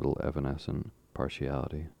poor little evanescent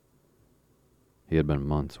partiality. He had been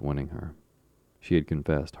months winning her. She had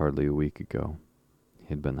confessed hardly a week ago. He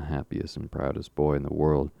had been the happiest and proudest boy in the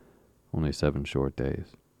world only 7 short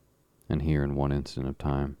days, and here in one instant of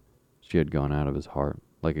time she had gone out of his heart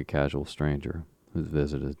like a casual stranger whose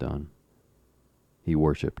visit is done. He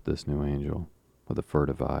worshipped this new angel with a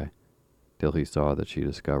furtive eye till he saw that she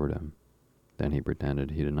discovered him. Then he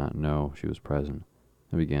pretended he did not know she was present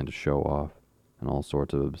and began to show off in all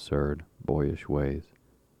sorts of absurd, boyish ways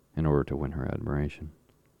in order to win her admiration.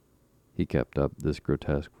 He kept up this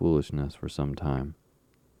grotesque foolishness for some time,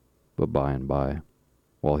 but by and by,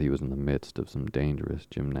 while he was in the midst of some dangerous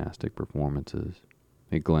gymnastic performances,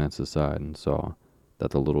 he glanced aside and saw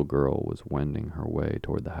that the little girl was wending her way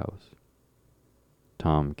toward the house.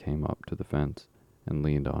 Tom came up to the fence and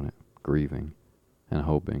leaned on it, grieving, and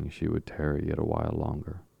hoping she would tarry yet a while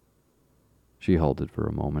longer. She halted for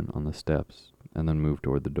a moment on the steps and then moved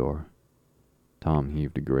toward the door. Tom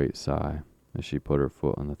heaved a great sigh as she put her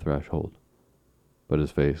foot on the threshold, but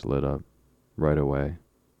his face lit up right away,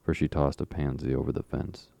 for she tossed a pansy over the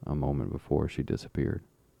fence a moment before she disappeared.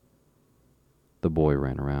 The boy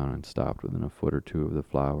ran around and stopped within a foot or 2 of the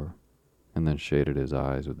flower, and then shaded his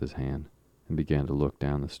eyes with his hand and began to look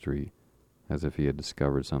down the street as if he had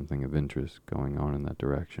discovered something of interest going on in that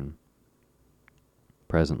direction.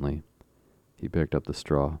 Presently, he picked up the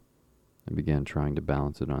straw and began trying to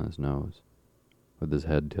balance it on his nose, with his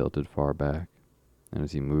head tilted far back, and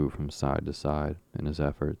as he moved from side to side in his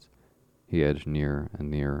efforts, he edged nearer and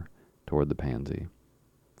nearer toward the pansy.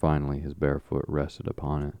 Finally, his bare foot rested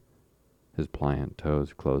upon it, his pliant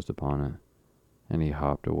toes closed upon it, and he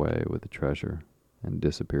hopped away with the treasure and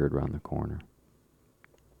disappeared round the corner.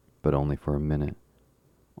 But only for a minute,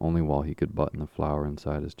 only while he could button the flower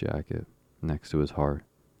inside his jacket, next to his heart,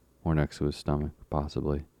 or next to his stomach,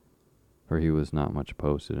 possibly, for he was not much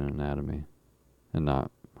posted in anatomy, and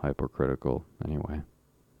not hypercritical anyway.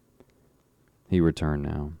 He returned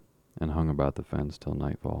now, and hung about the fence till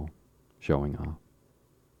nightfall, showing off,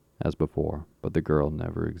 as before, but the girl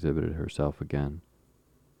never exhibited herself again,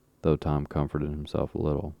 though Tom comforted himself a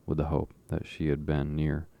little with the hope that she had been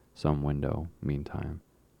near some window meantime,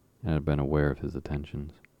 and had been aware of his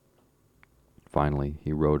attentions. Finally,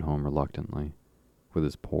 he rode home reluctantly, with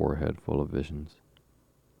his poor head full of visions.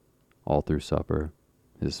 All through supper,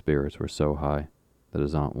 his spirits were so high that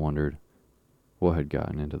his aunt wondered what had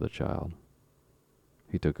gotten into the child.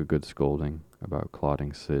 He took a good scolding about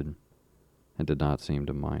clotting Sid, and did not seem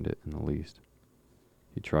to mind it in the least.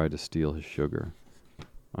 He tried to steal his sugar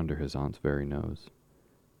under his aunt's very nose.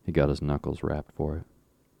 He got his knuckles rapped for it.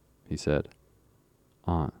 He said,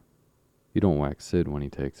 "Aunt, you don't whack Sid when he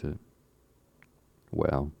takes it."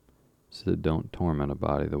 "Well, Sid don't torment a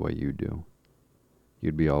body the way you do.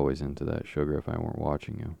 You'd be always into that sugar if I weren't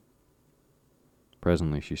watching you."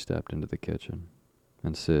 Presently she stepped into the kitchen,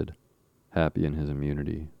 and Sid, happy in his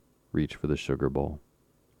immunity, reached for the sugar bowl,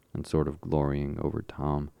 and sort of glorying over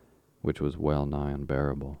Tom, which was well nigh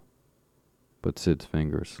unbearable. But Sid's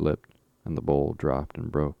fingers slipped, and the bowl dropped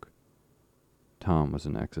and broke. Tom was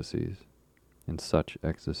in ecstasies, in such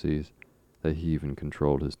ecstasies that he even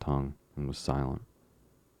controlled his tongue and was silent.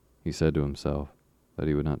 He said to himself that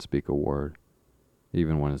he would not speak a word,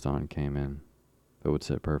 even when his aunt came in, but would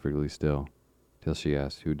sit perfectly still till she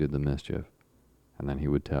asked who did the mischief, and then he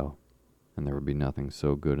would tell, and there would be nothing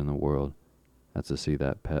so good in the world as to see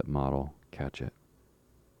that pet model catch it.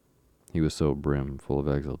 He was so brimful of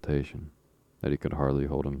exultation that he could hardly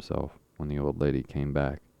hold himself when the old lady came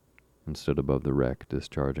back and stood above the wreck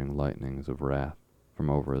discharging lightnings of wrath from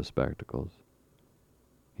over his spectacles.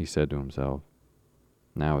 He said to himself,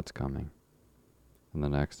 "Now it's coming," and the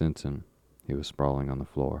next instant he was sprawling on the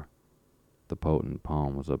floor. The potent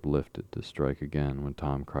palm was uplifted to strike again when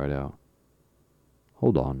Tom cried out,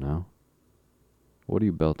 "Hold on now. What are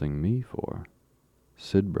you belting me for?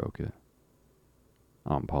 Sid broke it."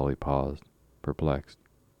 Aunt Polly paused, perplexed,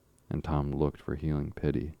 and Tom looked for healing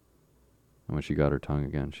pity, and when she got her tongue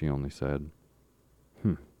again, she only said,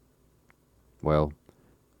 "Well,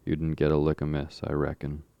 you didn't get a lick amiss, I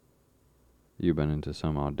reckon. You been into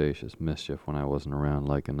some audacious mischief when I wasn't around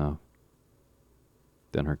like enough."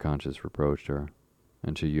 Then her conscience reproached her,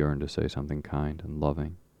 and she yearned to say something kind and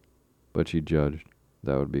loving, but she judged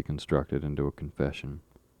that would be constructed into a confession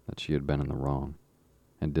that she had been in the wrong,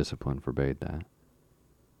 and discipline forbade that.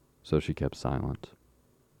 So she kept silent,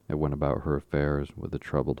 and went about her affairs with a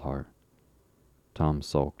troubled heart. Tom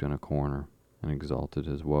sulked in a corner and exalted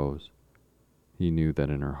his woes. He knew that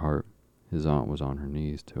in her heart his aunt was on her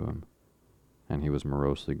knees to him, and he was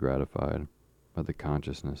morosely gratified by the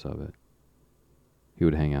consciousness of it. He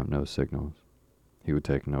would hang out no signals. He would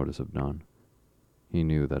take notice of none. He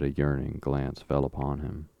knew that a yearning glance fell upon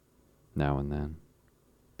him, now and then,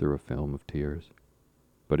 through a film of tears,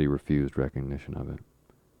 but he refused recognition of it.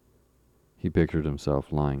 He pictured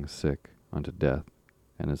himself lying sick unto death,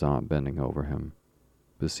 and his aunt bending over him,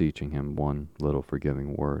 beseeching him one little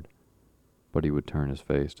forgiving word, but he would turn his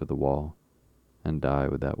face to the wall and die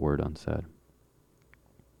with that word unsaid.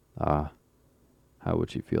 Ah, how would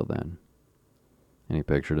she feel then? And he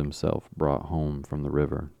pictured himself brought home from the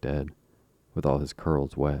river, dead, with all his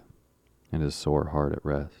curls wet, and his sore heart at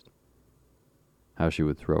rest. How she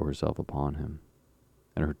would throw herself upon him,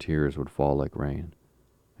 and her tears would fall like rain,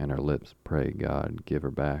 and her lips pray God give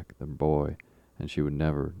her back the boy, and she would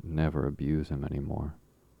never, never abuse him any more.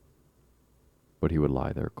 But he would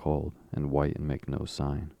lie there cold and white and make no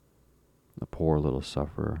sign, a poor little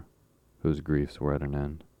sufferer whose griefs were at an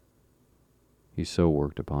end. He so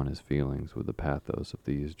worked upon his feelings with the pathos of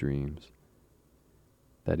these dreams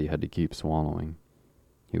that he had to keep swallowing.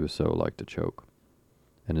 He was so like to choke,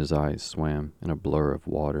 and his eyes swam in a blur of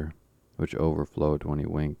water, which overflowed when he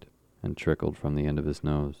winked and trickled from the end of his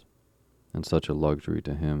nose. And such a luxury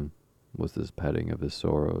to him was this petting of his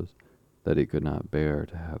sorrows that he could not bear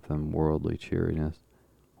to have them worldly cheeriness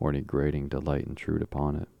or any grating delight intrude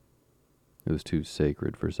upon it. It was too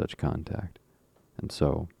sacred for such contact, and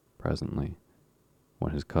so, presently,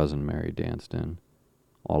 when his cousin Mary danced in,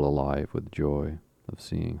 all alive with joy of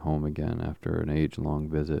seeing home again after an age-long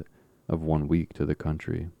visit of 1 week to the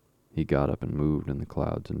country. He got up and moved in the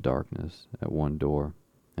clouds and darkness at one door,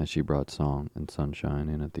 as she brought song and sunshine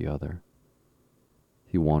in at the other.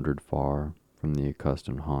 He wandered far from the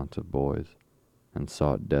accustomed haunts of boys, and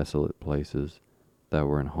sought desolate places that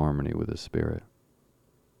were in harmony with his spirit.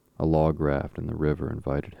 A log raft in the river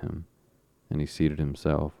invited him, and he seated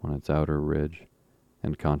himself on its outer ridge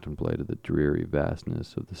and contemplated the dreary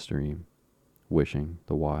vastness of the stream, wishing,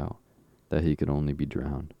 the while, that he could only be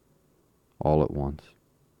drowned, all at once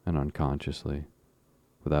and unconsciously,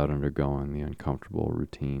 without undergoing the uncomfortable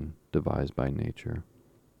routine devised by nature.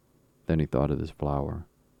 Then he thought of his flower.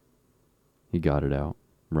 He got it out,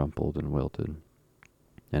 rumpled and wilted,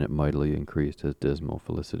 and it mightily increased his dismal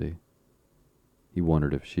felicity. He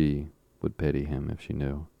wondered if she would pity him if she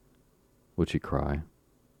knew. Would she cry,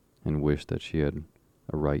 and wish that she had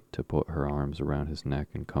a right to put her arms around his neck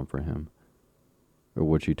and comfort him? Or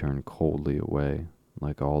would she turn coldly away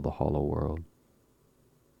like all the hollow world?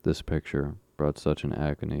 This picture brought such an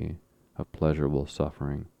agony of pleasurable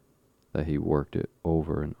suffering that he worked it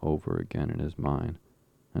over and over again in his mind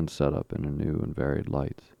and set up in a new and varied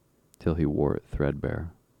lights till he wore it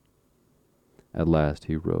threadbare. At last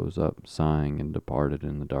he rose up sighing and departed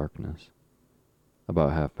in the darkness.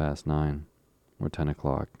 About 9:30, or 10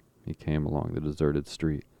 o'clock, he came along the deserted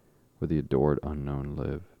street where the adored unknown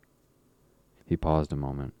lived. He paused a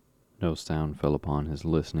moment. No sound fell upon his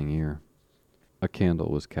listening ear. A candle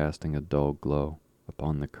was casting a dull glow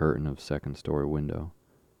upon the curtain of second-story window.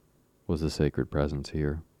 Was the sacred presence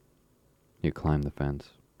here? He climbed the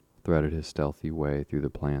fence, threaded his stealthy way through the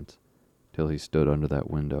plants, till he stood under that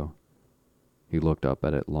window. He looked up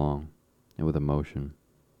at it long, and with emotion.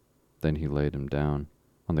 Then he laid him down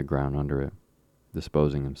on the ground under it,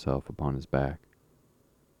 disposing himself upon his back,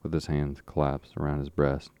 with his hands clasped around his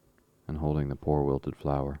breast and holding the poor wilted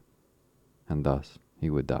flower. And thus he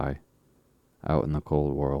would die, out in the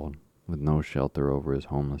cold world, with no shelter over his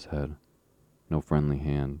homeless head, no friendly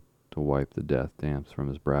hand to wipe the death damps from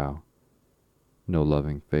his brow, no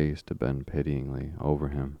loving face to bend pityingly over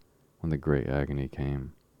him when the great agony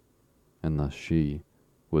came. And thus she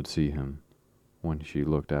would see him when she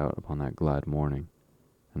looked out upon that glad morning,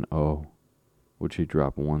 and oh, would she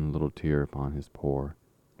drop one little tear upon his poor,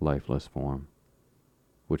 lifeless form?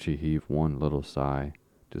 Would she heave one little sigh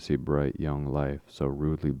to see bright young life so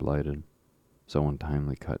rudely blighted, so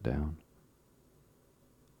untimely cut down?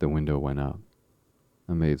 The window went up.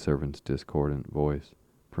 A maidservant's discordant voice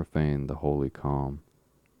profaned the holy calm,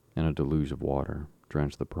 and a deluge of water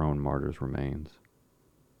drenched the prone martyr's remains.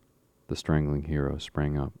 The strangling hero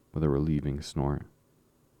sprang up with a relieving snort.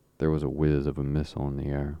 There was a whiz of a missile in the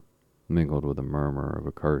air, mingled with a murmur of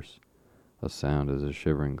a curse, a sound as a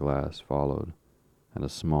shivering glass followed, and a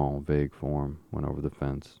small, vague form went over the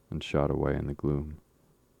fence and shot away in the gloom.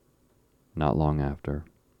 Not long after,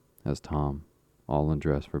 as Tom, all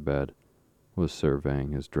undressed for bed, was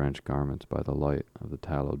surveying his drenched garments by the light of the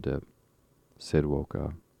tallow dip, Sid woke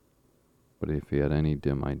up. But if he had any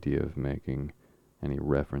dim idea of making any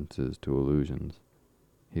references to illusions,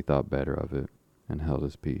 he thought better of it and held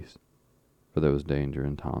his peace, for there was danger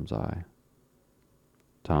in Tom's eye.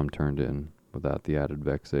 Tom turned in without the added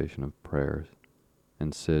vexation of prayers,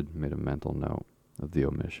 and Sid made a mental note of the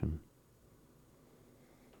omission.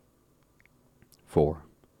 4.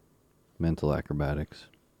 Mental acrobatics.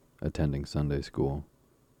 Attending Sunday school.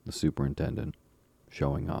 The superintendent.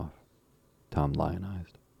 Showing off. Tom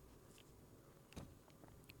lionized.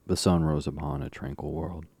 The sun rose upon a tranquil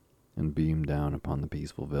world, and beamed down upon the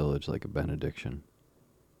peaceful village like a benediction.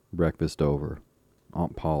 Breakfast over,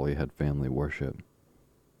 Aunt Polly had family worship.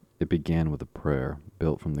 It began with a prayer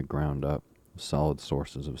built from the ground up of solid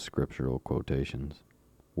sources of scriptural quotations,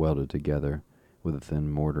 welded together with a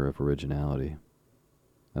thin mortar of originality.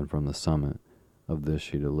 And from the summit of this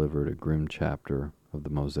she delivered a grim chapter of the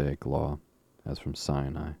Mosaic Law, as from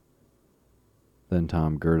Sinai. Then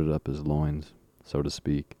Tom girded up his loins, so to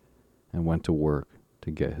speak, and went to work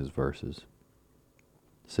to get his verses.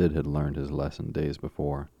 Sid had learned his lesson days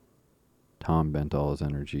before. Tom bent all his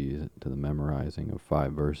energies to the memorizing of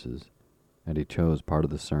 5 verses, and he chose part of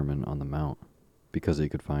the Sermon on the Mount, because he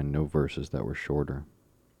could find no verses that were shorter.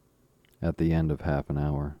 At the end of half an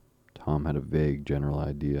hour, Tom had a vague general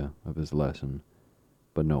idea of his lesson,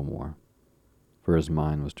 but no more, for his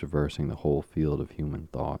mind was traversing the whole field of human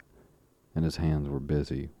thought, and his hands were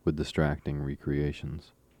busy with distracting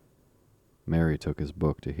recreations. Mary took his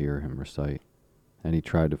book to hear him recite, and he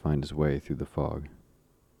tried to find his way through the fog.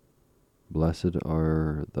 Blessed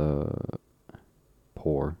are the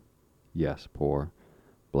poor. Yes, poor.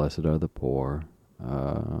 Blessed are the poor.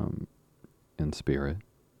 in spirit,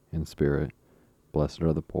 in spirit. Blessed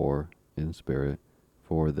are the poor in spirit,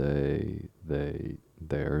 for theirs,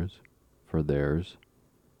 for theirs.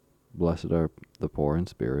 Blessed are the poor in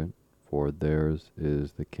spirit, for theirs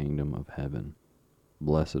is the kingdom of heaven.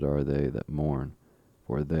 Blessed are they that mourn,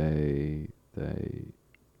 for they,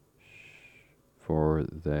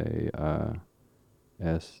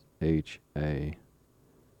 S-H-A,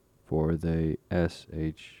 for they,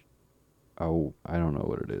 S-H, oh, I don't know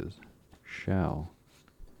what it is. Shall,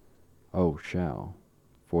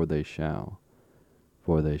 for they shall,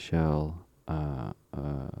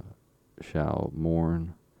 shall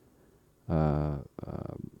mourn.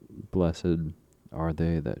 Blessed are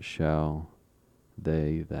they that shall,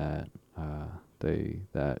 they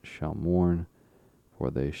that shall mourn, for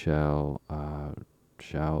they shall,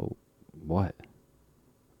 what?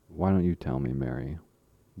 Why don't you tell me, Mary?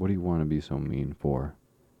 What do you want to be so mean for?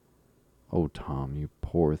 Oh, Tom, you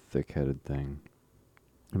poor thick-headed thing.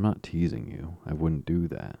 I'm not teasing you. I wouldn't do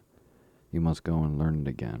that. You must go and learn it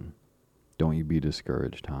again. Don't you be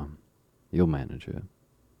discouraged, Tom. You'll manage it.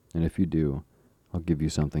 And if you do, I'll give you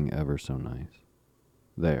something ever so nice.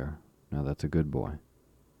 There. Now that's a good boy.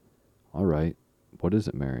 All right. What is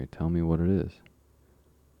it, Mary? Tell me what it is.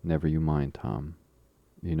 Never you mind, Tom.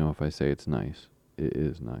 You know if I say it's nice, it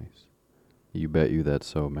is nice. You bet you that's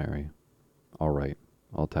so, Mary. All right.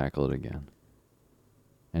 I'll tackle it again.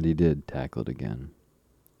 And he did tackle it again.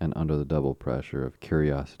 And under the double pressure of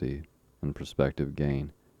curiosity and prospective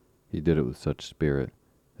gain, he did it with such spirit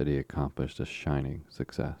that he accomplished a shining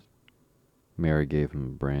success. Mary gave him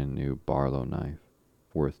a brand new Barlow knife,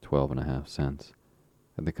 worth 12.5 cents,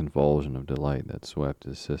 and the convulsion of delight that swept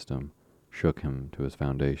his system shook him to his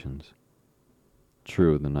foundations.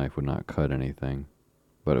 True, the knife would not cut anything,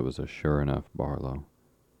 but it was a sure enough Barlow,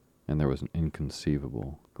 and there was an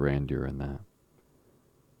inconceivable grandeur in that.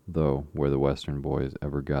 Though where the Western boys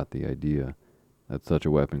ever got the idea that such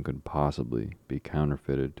a weapon could possibly be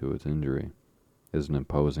counterfeited to its injury is an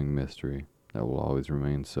imposing mystery that will always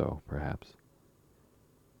remain so, perhaps.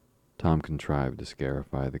 Tom contrived to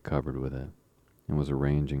scarify the cupboard with it, and was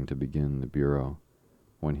arranging to begin the bureau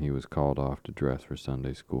when he was called off to dress for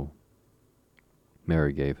Sunday school.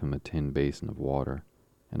 Mary gave him a tin basin of water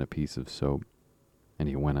and a piece of soap, and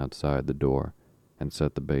he went outside the door and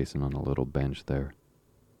set the basin on a little bench there.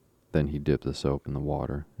 Then he dipped the soap in the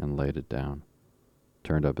water and laid it down,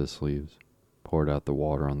 turned up his sleeves, poured out the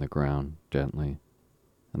water on the ground gently,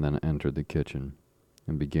 and then entered the kitchen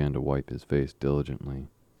and began to wipe his face diligently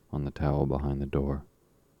on the towel behind the door.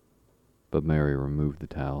 But Mary removed the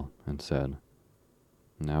towel and said,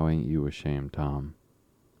 "Now ain't you ashamed, Tom?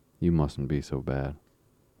 You mustn't be so bad.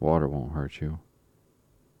 Water won't hurt you."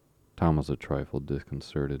 Tom was a trifle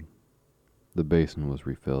disconcerted. The basin was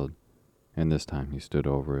refilled, and this time he stood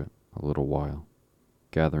over it a little while,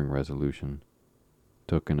 gathering resolution,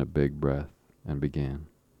 took in a big breath, and began.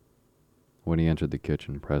 When he entered the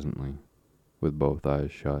kitchen presently, with both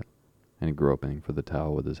eyes shut, and groping for the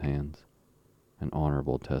towel with his hands, an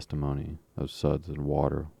honorable testimony of suds and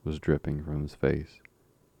water was dripping from his face.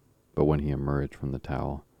 But when he emerged from the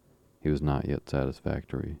towel, he was not yet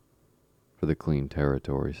satisfactory, for the clean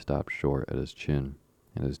territory stopped short at his chin,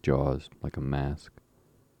 and his jaws like a mask.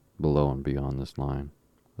 Below and beyond this line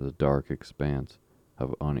was a dark expanse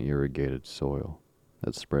of unirrigated soil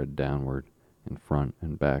that spread downward in front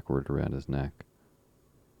and backward around his neck.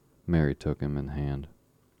 Mary took him in hand,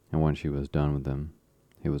 and when she was done with him,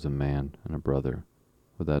 he was a man and a brother,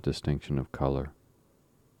 without distinction of color,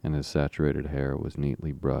 and his saturated hair was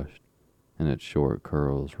neatly brushed, and its short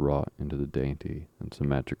curls wrought into the dainty and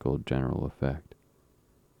symmetrical general effect.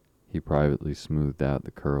 He privately smoothed out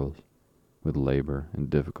the curls with labor and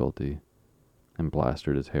difficulty, and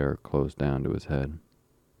plastered his hair close down to his head,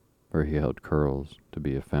 for he held curls to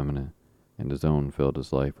be effeminate, and his own filled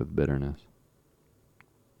his life with bitterness.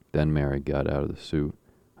 Then Mary got out of the suit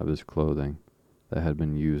of his clothing that had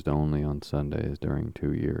been used only on Sundays during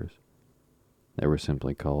 2 years. They were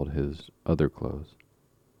simply called his other clothes,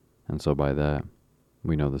 and so by that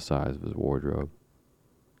we know the size of his wardrobe.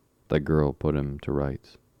 The girl put him to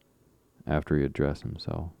rights after he had dressed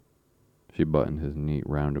himself. She buttoned his neat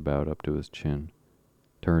roundabout up to his chin,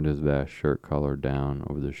 turned his vast shirt collar down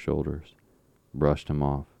over his shoulders, brushed him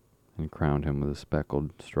off, and crowned him with a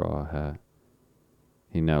speckled straw hat.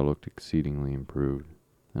 He now looked exceedingly improved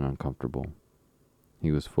and uncomfortable.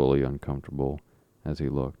 He was fully uncomfortable as he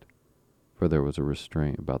looked, for there was a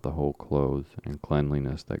restraint about the whole clothes and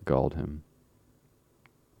cleanliness that galled him.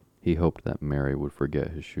 He hoped that Mary would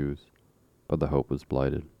forget his shoes, but the hope was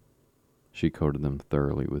blighted. She coated them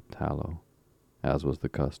thoroughly with tallow, as was the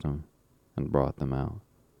custom, and brought them out.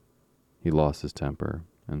 He lost his temper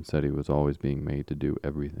and said he was always being made to do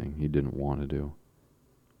everything he didn't want to do.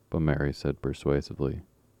 But Mary said persuasively,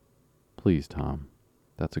 "Please, Tom,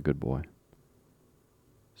 that's a good boy."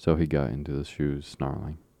 So he got into the shoes,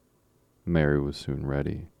 snarling. Mary was soon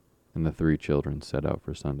ready, and the 3 children set out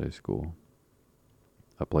for Sunday school,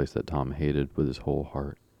 a place that Tom hated with his whole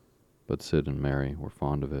heart, but Sid and Mary were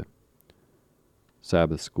fond of it.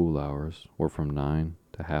 Sabbath school hours were from 9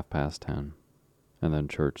 to 10:30, and then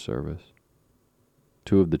church service.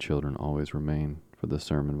 2 of the children always remained for the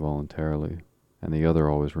sermon voluntarily, and the other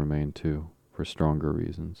always remained too, for stronger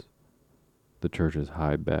reasons. The church's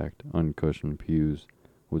high-backed, uncushioned pews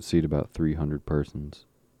would seat about 300 persons.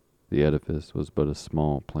 The edifice was but a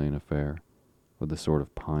small, plain affair, with a sort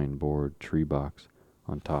of pine-board tree box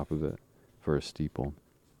on top of it for a steeple.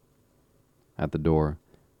 At the door,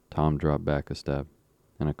 Tom dropped back a step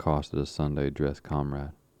and accosted a Sunday-dressed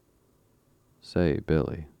comrade. "Say,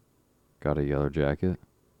 Billy, got a yellow jacket?"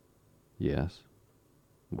 "Yes."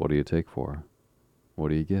 "What do you take for her?" "What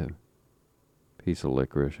do you give?" "Piece of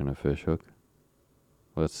licorice and a fish hook."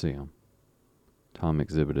 "Let's see 'em." Tom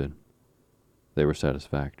exhibited. They were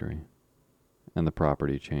satisfactory, and the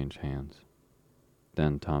property changed hands.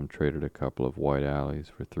 Then Tom traded a couple of white alleys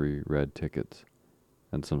for 3 red tickets,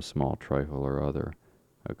 and some small trifle or other,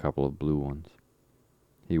 a couple of blue ones.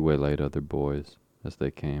 He waylaid other boys as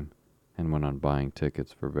they came, and went on buying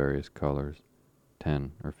tickets for various colors,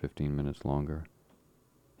 10 or 15 minutes longer.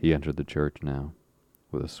 He entered the church now,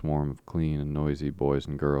 with a swarm of clean and noisy boys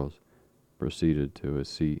and girls, proceeded to his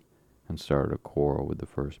seat, and started a quarrel with the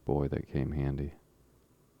first boy that came handy.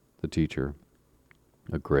 The teacher,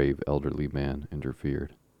 a grave elderly man,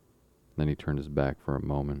 interfered. Then he turned his back for a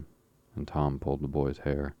moment, and Tom pulled the boy's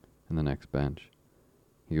hair in the next bench.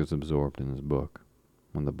 He was absorbed in his book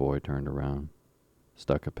when the boy turned around,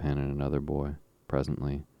 stuck a pen in another boy,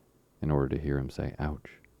 presently, in order to hear him say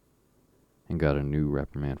 "ouch," and got a new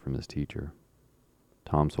reprimand from his teacher.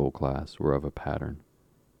 Tom's whole class were of a pattern,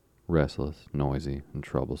 restless, noisy, and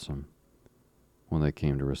troublesome. When they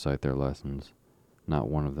came to recite their lessons, not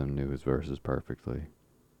one of them knew his verses perfectly,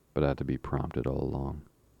 but had to be prompted all along.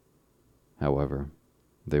 However,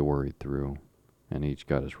 they worried through, and each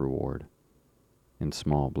got his reward. In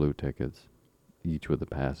small blue tickets, each with a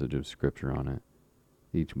passage of scripture on it,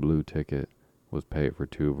 each blue ticket was paid for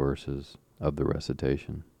 2 verses of the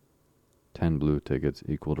recitation. 10 blue tickets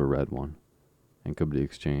equaled a red one, and could be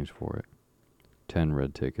exchanged for it. 10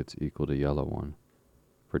 red tickets equaled a yellow one.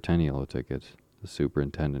 For 10 yellow tickets, the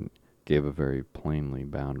superintendent gave a very plainly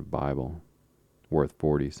bound Bible, worth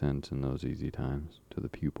 40 cents in those easy times, to the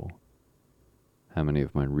pupil. How many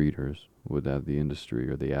of my readers would have the industry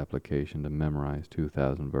or the application to memorize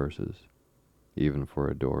 2,000 verses, even for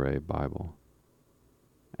a Doré Bible?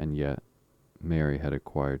 And yet, Mary had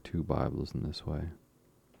acquired 2 Bibles in this way.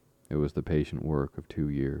 It was the patient work of 2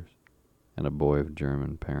 years, and a boy of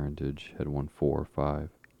German parentage had won 4 or 5.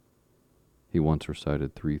 He once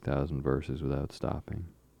recited 3,000 verses without stopping,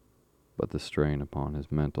 but the strain upon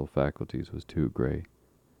his mental faculties was too great,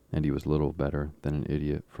 and he was little better than an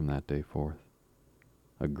idiot from that day forth.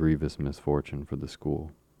 A grievous misfortune for the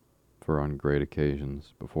school, for on great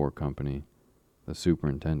occasions, before company, the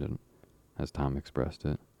superintendent, as Tom expressed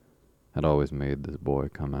it, had always made this boy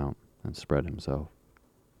come out and spread himself.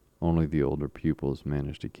 Only the older pupils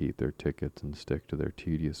managed to keep their tickets and stick to their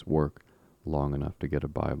tedious work long enough to get a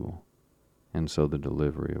Bible, and so the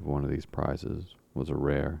delivery of one of these prizes was a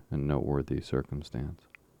rare and noteworthy circumstance.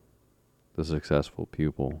 The successful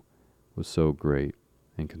pupil was so great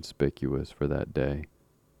and conspicuous for that day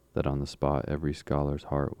that on the spot every scholar's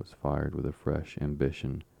heart was fired with a fresh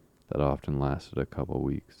ambition that often lasted a couple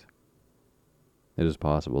weeks. It is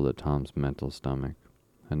possible that Tom's mental stomach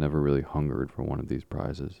had never really hungered for one of these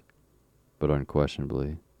prizes, but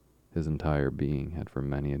unquestionably his entire being had for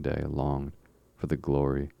many a day longed for the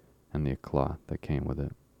glory and the eclat that came with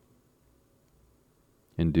it.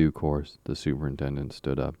 In due course, the superintendent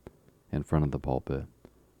stood up in front of the pulpit,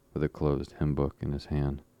 with a closed hymn book in his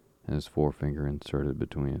hand and his forefinger inserted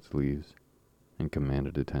between its leaves, and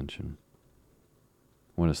commanded attention.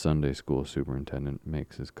 When a Sunday school superintendent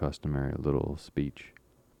makes his customary little speech,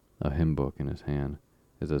 a hymn book in his hand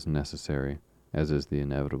is as necessary as is the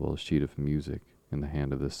inevitable sheet of music in the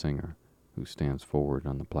hand of the singer who stands forward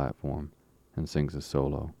on the platform and sings a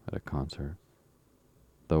solo at a concert.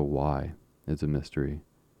 Though why is a mystery,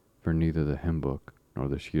 for neither the hymn book nor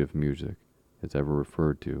the sheet of music is ever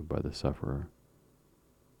referred to by the sufferer.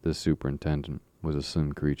 This superintendent was a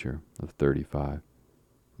slim creature of 35,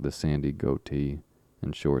 with a sandy goatee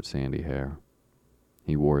and short sandy hair.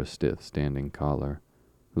 He wore a stiff standing collar,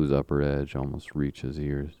 whose upper edge almost reached his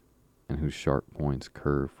ears, and whose sharp points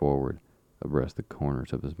curved forward abreast the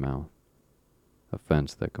corners of his mouth. A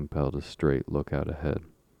fence that compelled a straight look out ahead,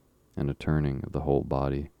 and a turning of the whole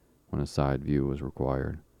body when a side view was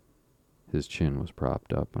required. His chin was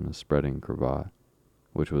propped up on a spreading cravat,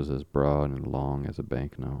 which was as broad and long as a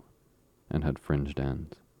banknote, and had fringed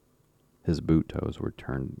ends. His boot toes were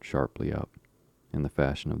turned sharply up, in the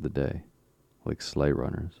fashion of the day, like sleigh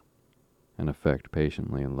runners, an effect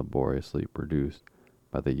patiently and laboriously produced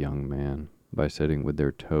by the young man by sitting with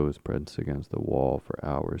their toes pressed against the wall for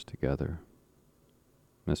hours together.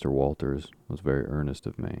 Mr. Walters was very earnest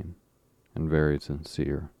of mien, and very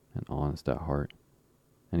sincere and honest at heart,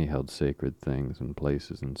 and he held sacred things and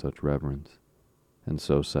places in such reverence, and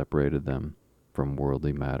so separated them from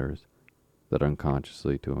worldly matters, that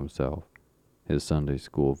unconsciously to himself his Sunday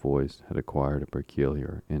school voice had acquired a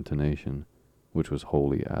peculiar intonation which was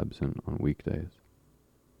wholly absent on weekdays.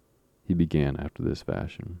 He began after this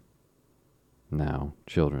fashion. "Now,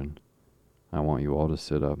 children, I want you all to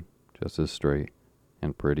sit up just as straight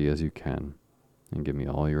and pretty as you can, and give me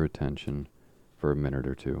all your attention for a minute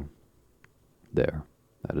or two. There,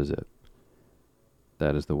 that is it.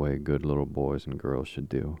 That is the way good little boys and girls should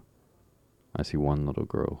do. I see one little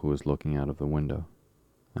girl who is looking out of the window.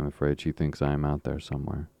 I'm afraid she thinks I am out there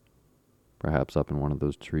somewhere, perhaps up in one of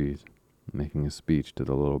those trees, making a speech to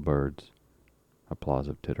the little birds." Applause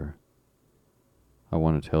of titter. "I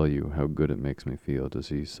want to tell you how good it makes me feel to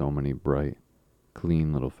see so many bright,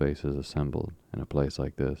 clean little faces assembled in a place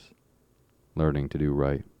like this, learning to do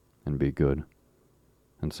right and be good,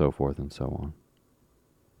 and so forth and so on.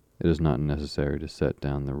 It is not necessary to set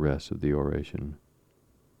down the rest of the oration.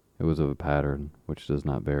 It was of a pattern which does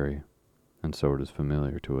not vary, and so it is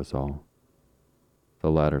familiar to us all.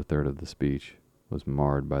 The latter third of the speech was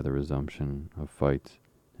marred by the resumption of fights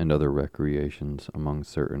and other recreations among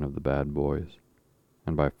certain of the bad boys,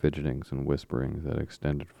 and by fidgetings and whisperings that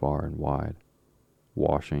extended far and wide,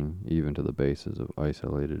 washing even to the bases of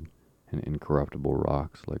isolated and incorruptible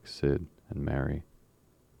rocks like Sid and Mary.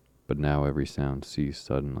 But now every sound ceased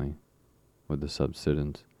suddenly, with the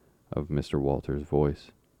subsidence of Mr. Walters'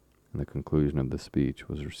 voice, and the conclusion of the speech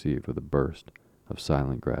was received with a burst of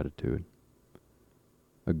silent gratitude.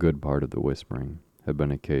 A good part of the whispering had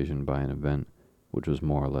been occasioned by an event which was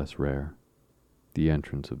more or less rare, the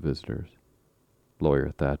entrance of visitors.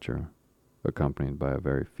 Lawyer Thatcher, accompanied by a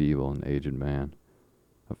very feeble and aged man,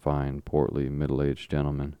 a fine, portly, middle-aged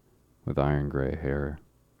gentleman with iron-gray hair,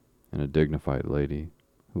 and a dignified lady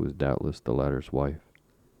who was doubtless the latter's wife.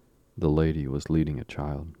 The lady was leading a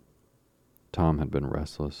child. Tom had been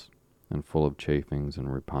restless and full of chafings and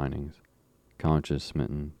repinings,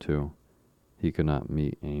 conscience-smitten, too. He could not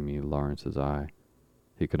meet Amy Lawrence's eye.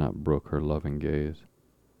 He could not brook her loving gaze.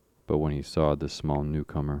 But when he saw this small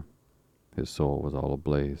newcomer, his soul was all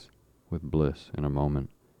ablaze with bliss in a moment.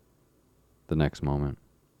 The next moment,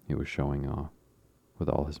 he was showing off with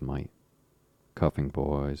all his might, cuffing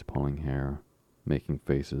boys, pulling hair, making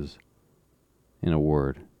faces, in a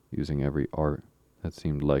word, using every art that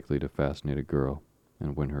seemed likely to fascinate a girl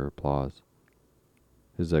and win her applause.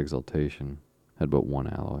 His exultation had but one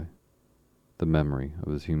alloy, the memory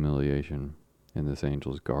of his humiliation in this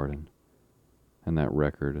angel's garden, and that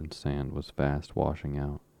record in sand was fast washing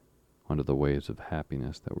out under the waves of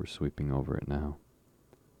happiness that were sweeping over it now.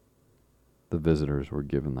 The visitors were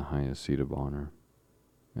given the highest seat of honor,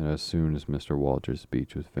 and as soon as Mr. Walters'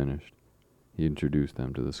 speech was finished, he introduced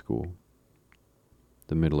them to the school.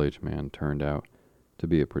 The middle-aged man turned out to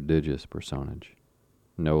be a prodigious personage,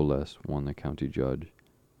 no less one the county judge,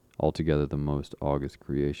 altogether the most august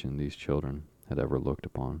creation these children had ever looked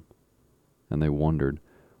upon, and they wondered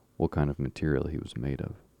what kind of material he was made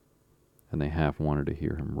of, and they half wanted to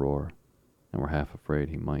hear him roar, and were half afraid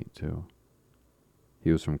he might too.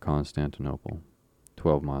 He was from Constantinople,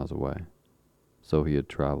 12 miles away, so he had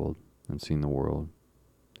traveled and seen the world.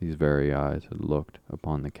 These very eyes had looked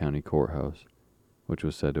upon the county courthouse, which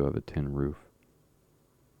was said to have a tin roof.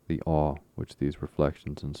 The awe which these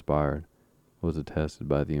reflections inspired was attested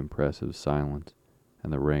by the impressive silence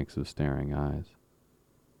and the ranks of staring eyes.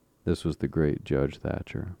 This was the great Judge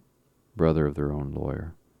Thatcher, brother of their own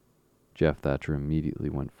lawyer. Jeff Thatcher immediately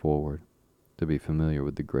went forward to be familiar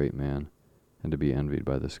with the great man and to be envied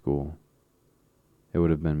by the school. It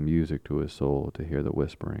would have been music to his soul to hear the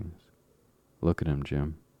whisperings. "Look at him,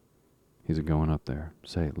 Jim. He's a-going up there.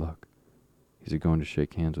 Say, look. He's a-going to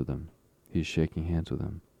shake hands with him. He's shaking hands with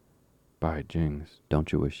him. By jings,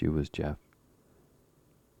 don't you wish you was Jeff?"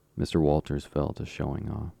 Mr. Walters fell to showing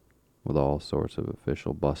off, with all sorts of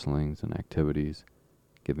official bustlings and activities,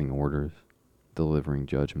 giving orders, delivering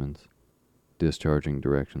judgments, discharging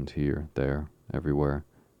directions here, there, everywhere,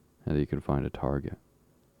 and he could find a target.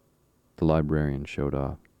 The librarian showed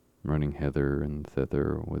off, running hither and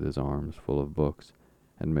thither with his arms full of books,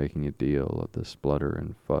 and making a deal of the splutter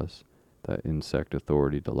and fuss that insect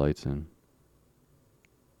authority delights in.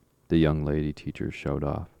 The young lady teachers showed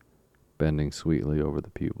off, bending sweetly over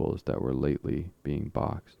the pupils that were lately being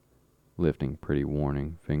boxed, lifting pretty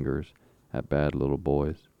warning fingers at bad little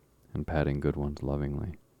boys, and patting good ones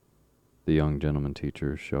lovingly. The young gentlemen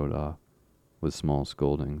teachers showed off, with small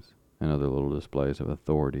scoldings and other little displays of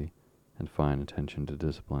authority and fine attention to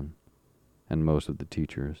discipline, and most of the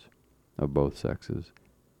teachers, of both sexes,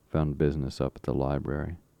 found business up at the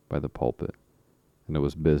library by the pulpit, and it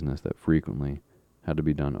was business that frequently had to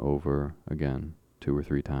be done over again 2 or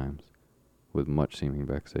 3 times, with much seeming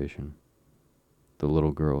vexation. The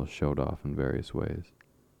little girls showed off in various ways,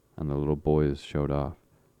 and the little boys showed off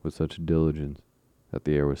with such diligence that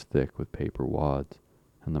the air was thick with paper wads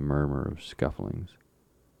and the murmur of scufflings.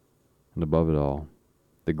 And above it all,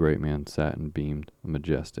 the great man sat and beamed a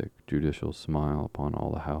majestic, judicial smile upon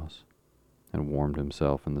all the house, and warmed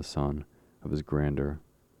himself in the sun of his grandeur,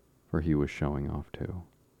 for he was showing off too.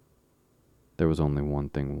 There was only one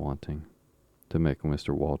thing wanting to make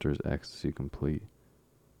Mr. Walter's ecstasy complete,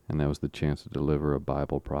 and that was the chance to deliver a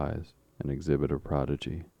Bible prize and exhibit a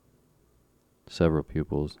prodigy. Several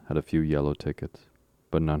pupils had a few yellow tickets,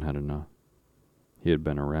 but none had enough. He had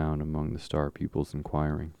been around among the star pupils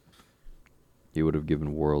inquiring. He would have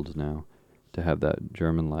given worlds now to have that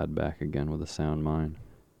German lad back again with a sound mind.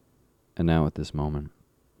 And now at this moment,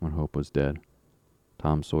 when hope was dead,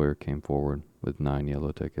 Tom Sawyer came forward with 9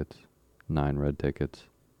 yellow tickets, 9 red tickets,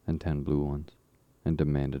 and 10 blue ones, and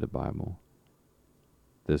demanded a Bible.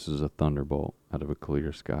 This was a thunderbolt out of a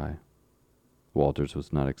clear sky. Walters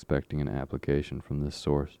was not expecting an application from this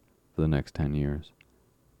source for the next 10 years.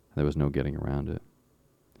 There was no getting around it.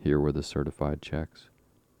 Here were the certified checks,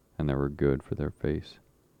 and they were good for their face.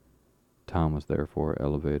 Tom was therefore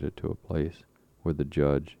elevated to a place where the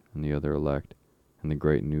judge and the other elect, and the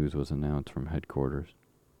great news was announced from headquarters.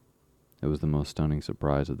 It was the most stunning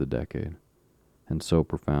surprise of the decade, and so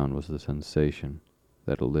profound was the sensation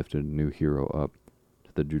that it lifted a new hero up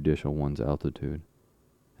to the judicial one's altitude,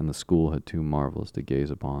 and the school had 2 marvels to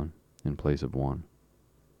gaze upon in place of 1.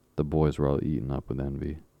 The boys were all eaten up with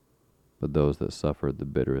envy, but those that suffered the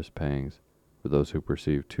bitterest pangs were those who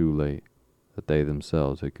perceived too late that they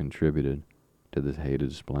themselves had contributed to this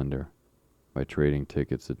hated splendor by trading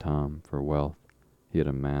tickets to Tom for wealth he had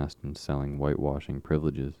amassed in selling whitewashing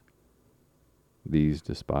privileges. These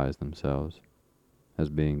despised themselves as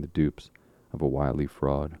being the dupes of a wily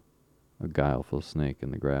fraud, a guileful snake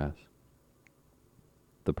in the grass.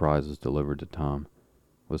 The prize was delivered to Tom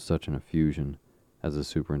with such an effusion as the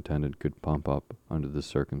superintendent could pump up under the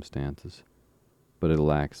circumstances, but it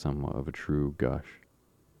lacked somewhat of a true gush,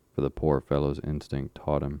 for the poor fellow's instinct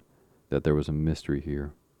taught him that there was a mystery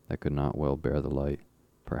here that could not well bear the light,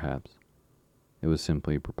 perhaps. It was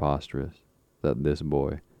simply preposterous that this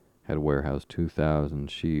boy had warehoused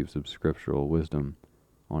 2,000 sheaves of scriptural wisdom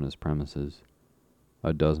on his premises.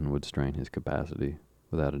 A dozen would strain his capacity,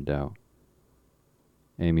 without a doubt.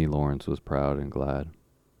 Amy Lawrence was proud and glad,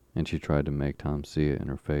 and she tried to make Tom see it in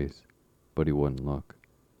her face, but he wouldn't look.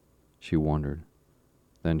 She wondered.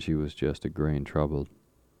 Then she was just a grain troubled.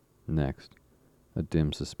 Next, a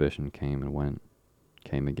dim suspicion came and went,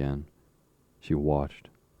 came again. She watched.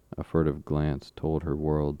 A furtive glance told her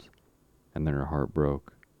worlds, and then her heart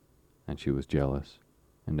broke, and she was jealous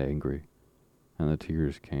and angry, and the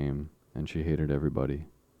tears came, and she hated everybody.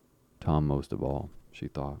 Tom most of all, she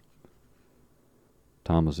thought.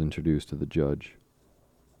 Tom was introduced to the judge,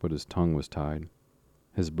 but his tongue was tied.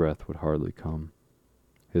 His breath would hardly come.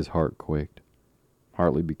 His heart quaked,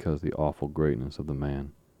 partly because of the awful greatness of the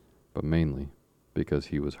man, but mainly because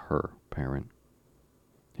he was her parent.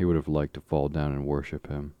 He would have liked to fall down and worship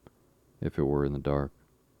him, if it were in the dark.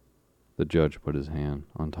 The judge put his hand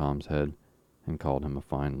on Tom's head and called him a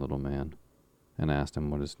fine little man, and asked him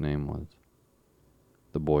what his name was.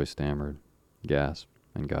 The boy stammered, gasped,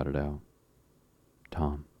 and got it out.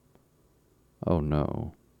 Tom. Oh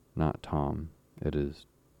no, not Tom. It is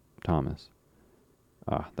Thomas.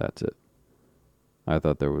 Ah, that's it. I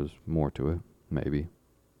thought there was more to it, maybe.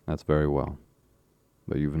 That's very well.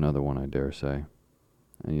 But you've another one, I dare say.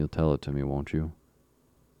 And you'll tell it to me, won't you?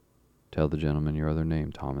 Tell the gentleman your other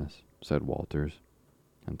name, Thomas, said Walters,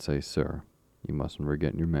 and say, sir. You mustn't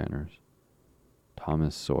forget your manners.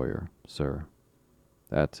 Thomas Sawyer, sir.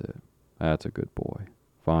 That's it. That's a good boy.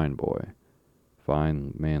 Fine boy.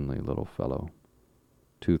 Fine, manly little fellow.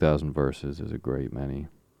 2,000 verses is a great many.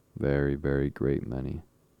 Very, very great many.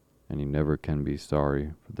 and you never can be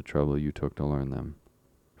sorry for the trouble you took to learn them.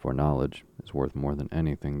 For knowledge is worth more than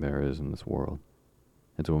anything there is in this world.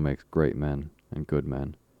 It's what makes great men and good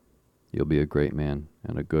men. You'll be a great man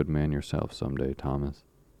and a good man yourself someday, Thomas,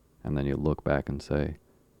 and then you'll look back and say,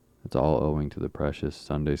 it's all owing to the precious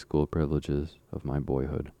Sunday school privileges of my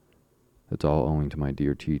boyhood. It's all owing to my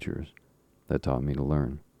dear teachers that taught me to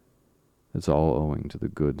learn. It's all owing to the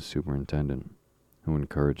good superintendent who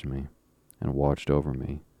encouraged me and watched over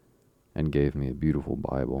me and gave me a beautiful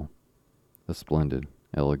Bible, a splendid,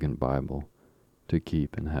 elegant Bible to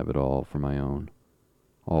keep and have it all for my own.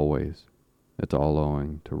 Always, it's all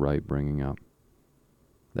owing to right bringing up.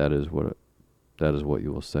 That is what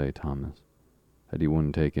you will say, Thomas, that you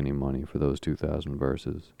wouldn't take any money for those 2,000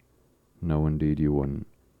 verses. No, indeed you wouldn't.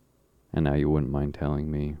 And now you wouldn't mind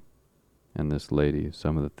telling me and this lady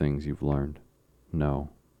some of the things you've learned. No,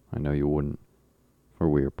 I know you wouldn't, for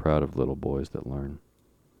we are proud of little boys that learn.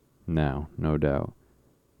 Now, no doubt,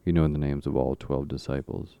 you know the names of all 12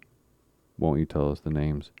 disciples. Won't you tell us the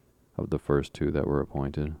names of the first 2 that were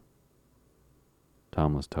appointed?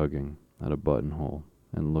 Tom was tugging at a buttonhole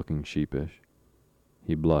and looking sheepish.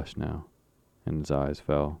 He blushed now, and his eyes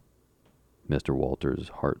fell. Mr. Walter's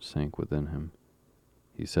heart sank within him.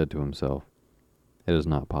 He said to himself, it is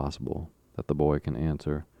not possible that the boy can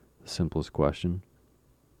answer the simplest question.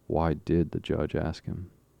 Why did the judge ask him?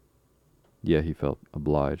 Yet he felt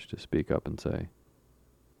obliged to speak up and say,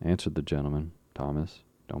 answer the gentleman, Thomas.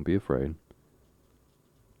 Don't be afraid.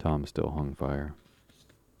 Tom still hung fire.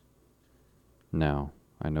 Now,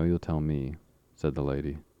 I know you'll tell me, said the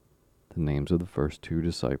lady. The names of the first 2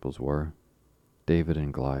 disciples were David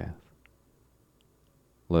and Goliath.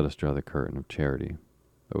 Let us draw the curtain of charity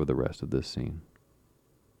over the rest of this scene.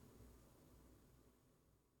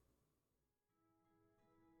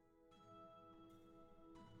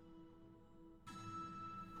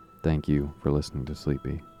 Thank you for listening to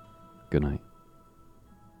Sleepy. Good night.